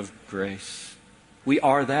doctrines of grace. We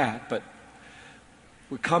are that, but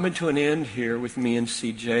we're coming to an end here with me and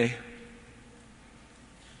CJ.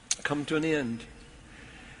 Come to an end.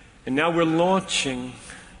 And now we're launching.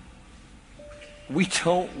 We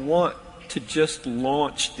don't want to just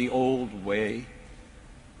launch the old way.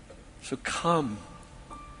 So come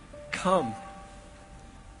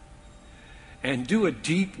and do a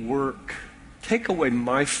deep work. Take away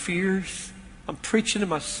my fears. I'm preaching to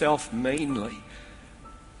myself mainly.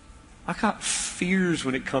 I got fears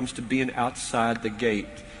when it comes to being outside the gate.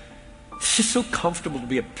 It's just so comfortable to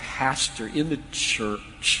be a pastor in the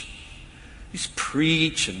church. Just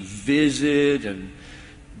preach and visit and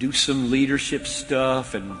do some leadership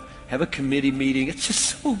stuff and have a committee meeting. It's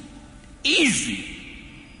just so easy.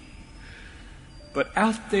 But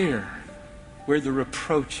out there where the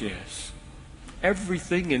reproach is,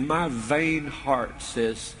 everything in my vain heart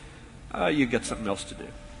says, you got something else to do.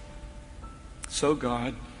 So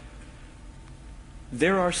God,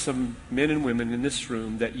 there are some men and women in this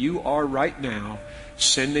room that you are right now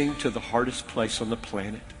sending to the hardest place on the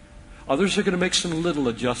planet. Others are going to make some little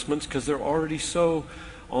adjustments because they're already so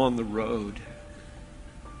on the road.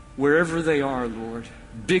 Wherever they are, Lord,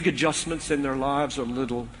 big adjustments in their lives or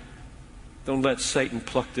little, don't let Satan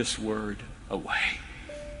pluck this word away.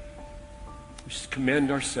 We just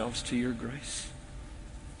commend ourselves to your grace.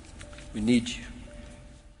 We need you.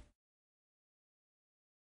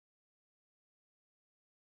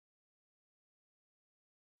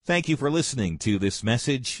 Thank you for listening to this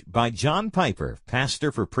message by John Piper,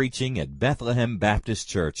 pastor for preaching at Bethlehem Baptist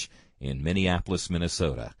Church in Minneapolis,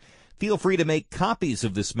 Minnesota. Feel free to make copies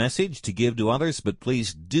of this message to give to others, but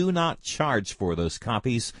please do not charge for those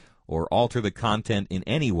copies or alter the content in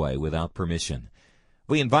any way without permission.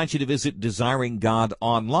 We invite you to visit Desiring God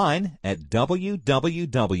online at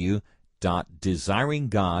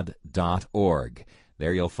www.desiringgod.org.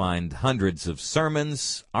 There you'll find hundreds of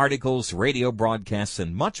sermons, articles, radio broadcasts,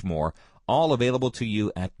 and much more, all available to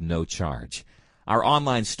you at no charge. Our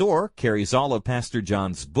online store carries all of Pastor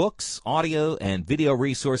John's books, audio, and video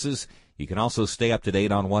resources. You can also stay up to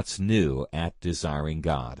date on what's new at Desiring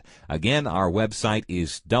God. Again, our website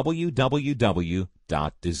is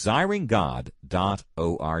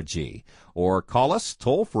www.desiringgod.org. Or call us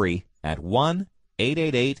toll-free at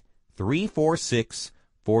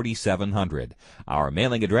 1-888-346-4700. Our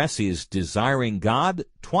mailing address is Desiring God,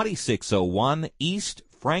 2601 East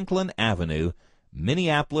Franklin Avenue,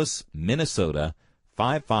 Minneapolis, Minnesota,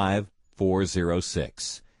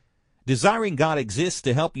 55406. Desiring God exists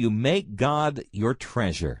to help you make God your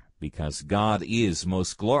treasure, because God is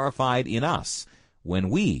most glorified in us when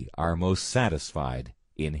we are most satisfied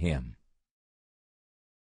in Him.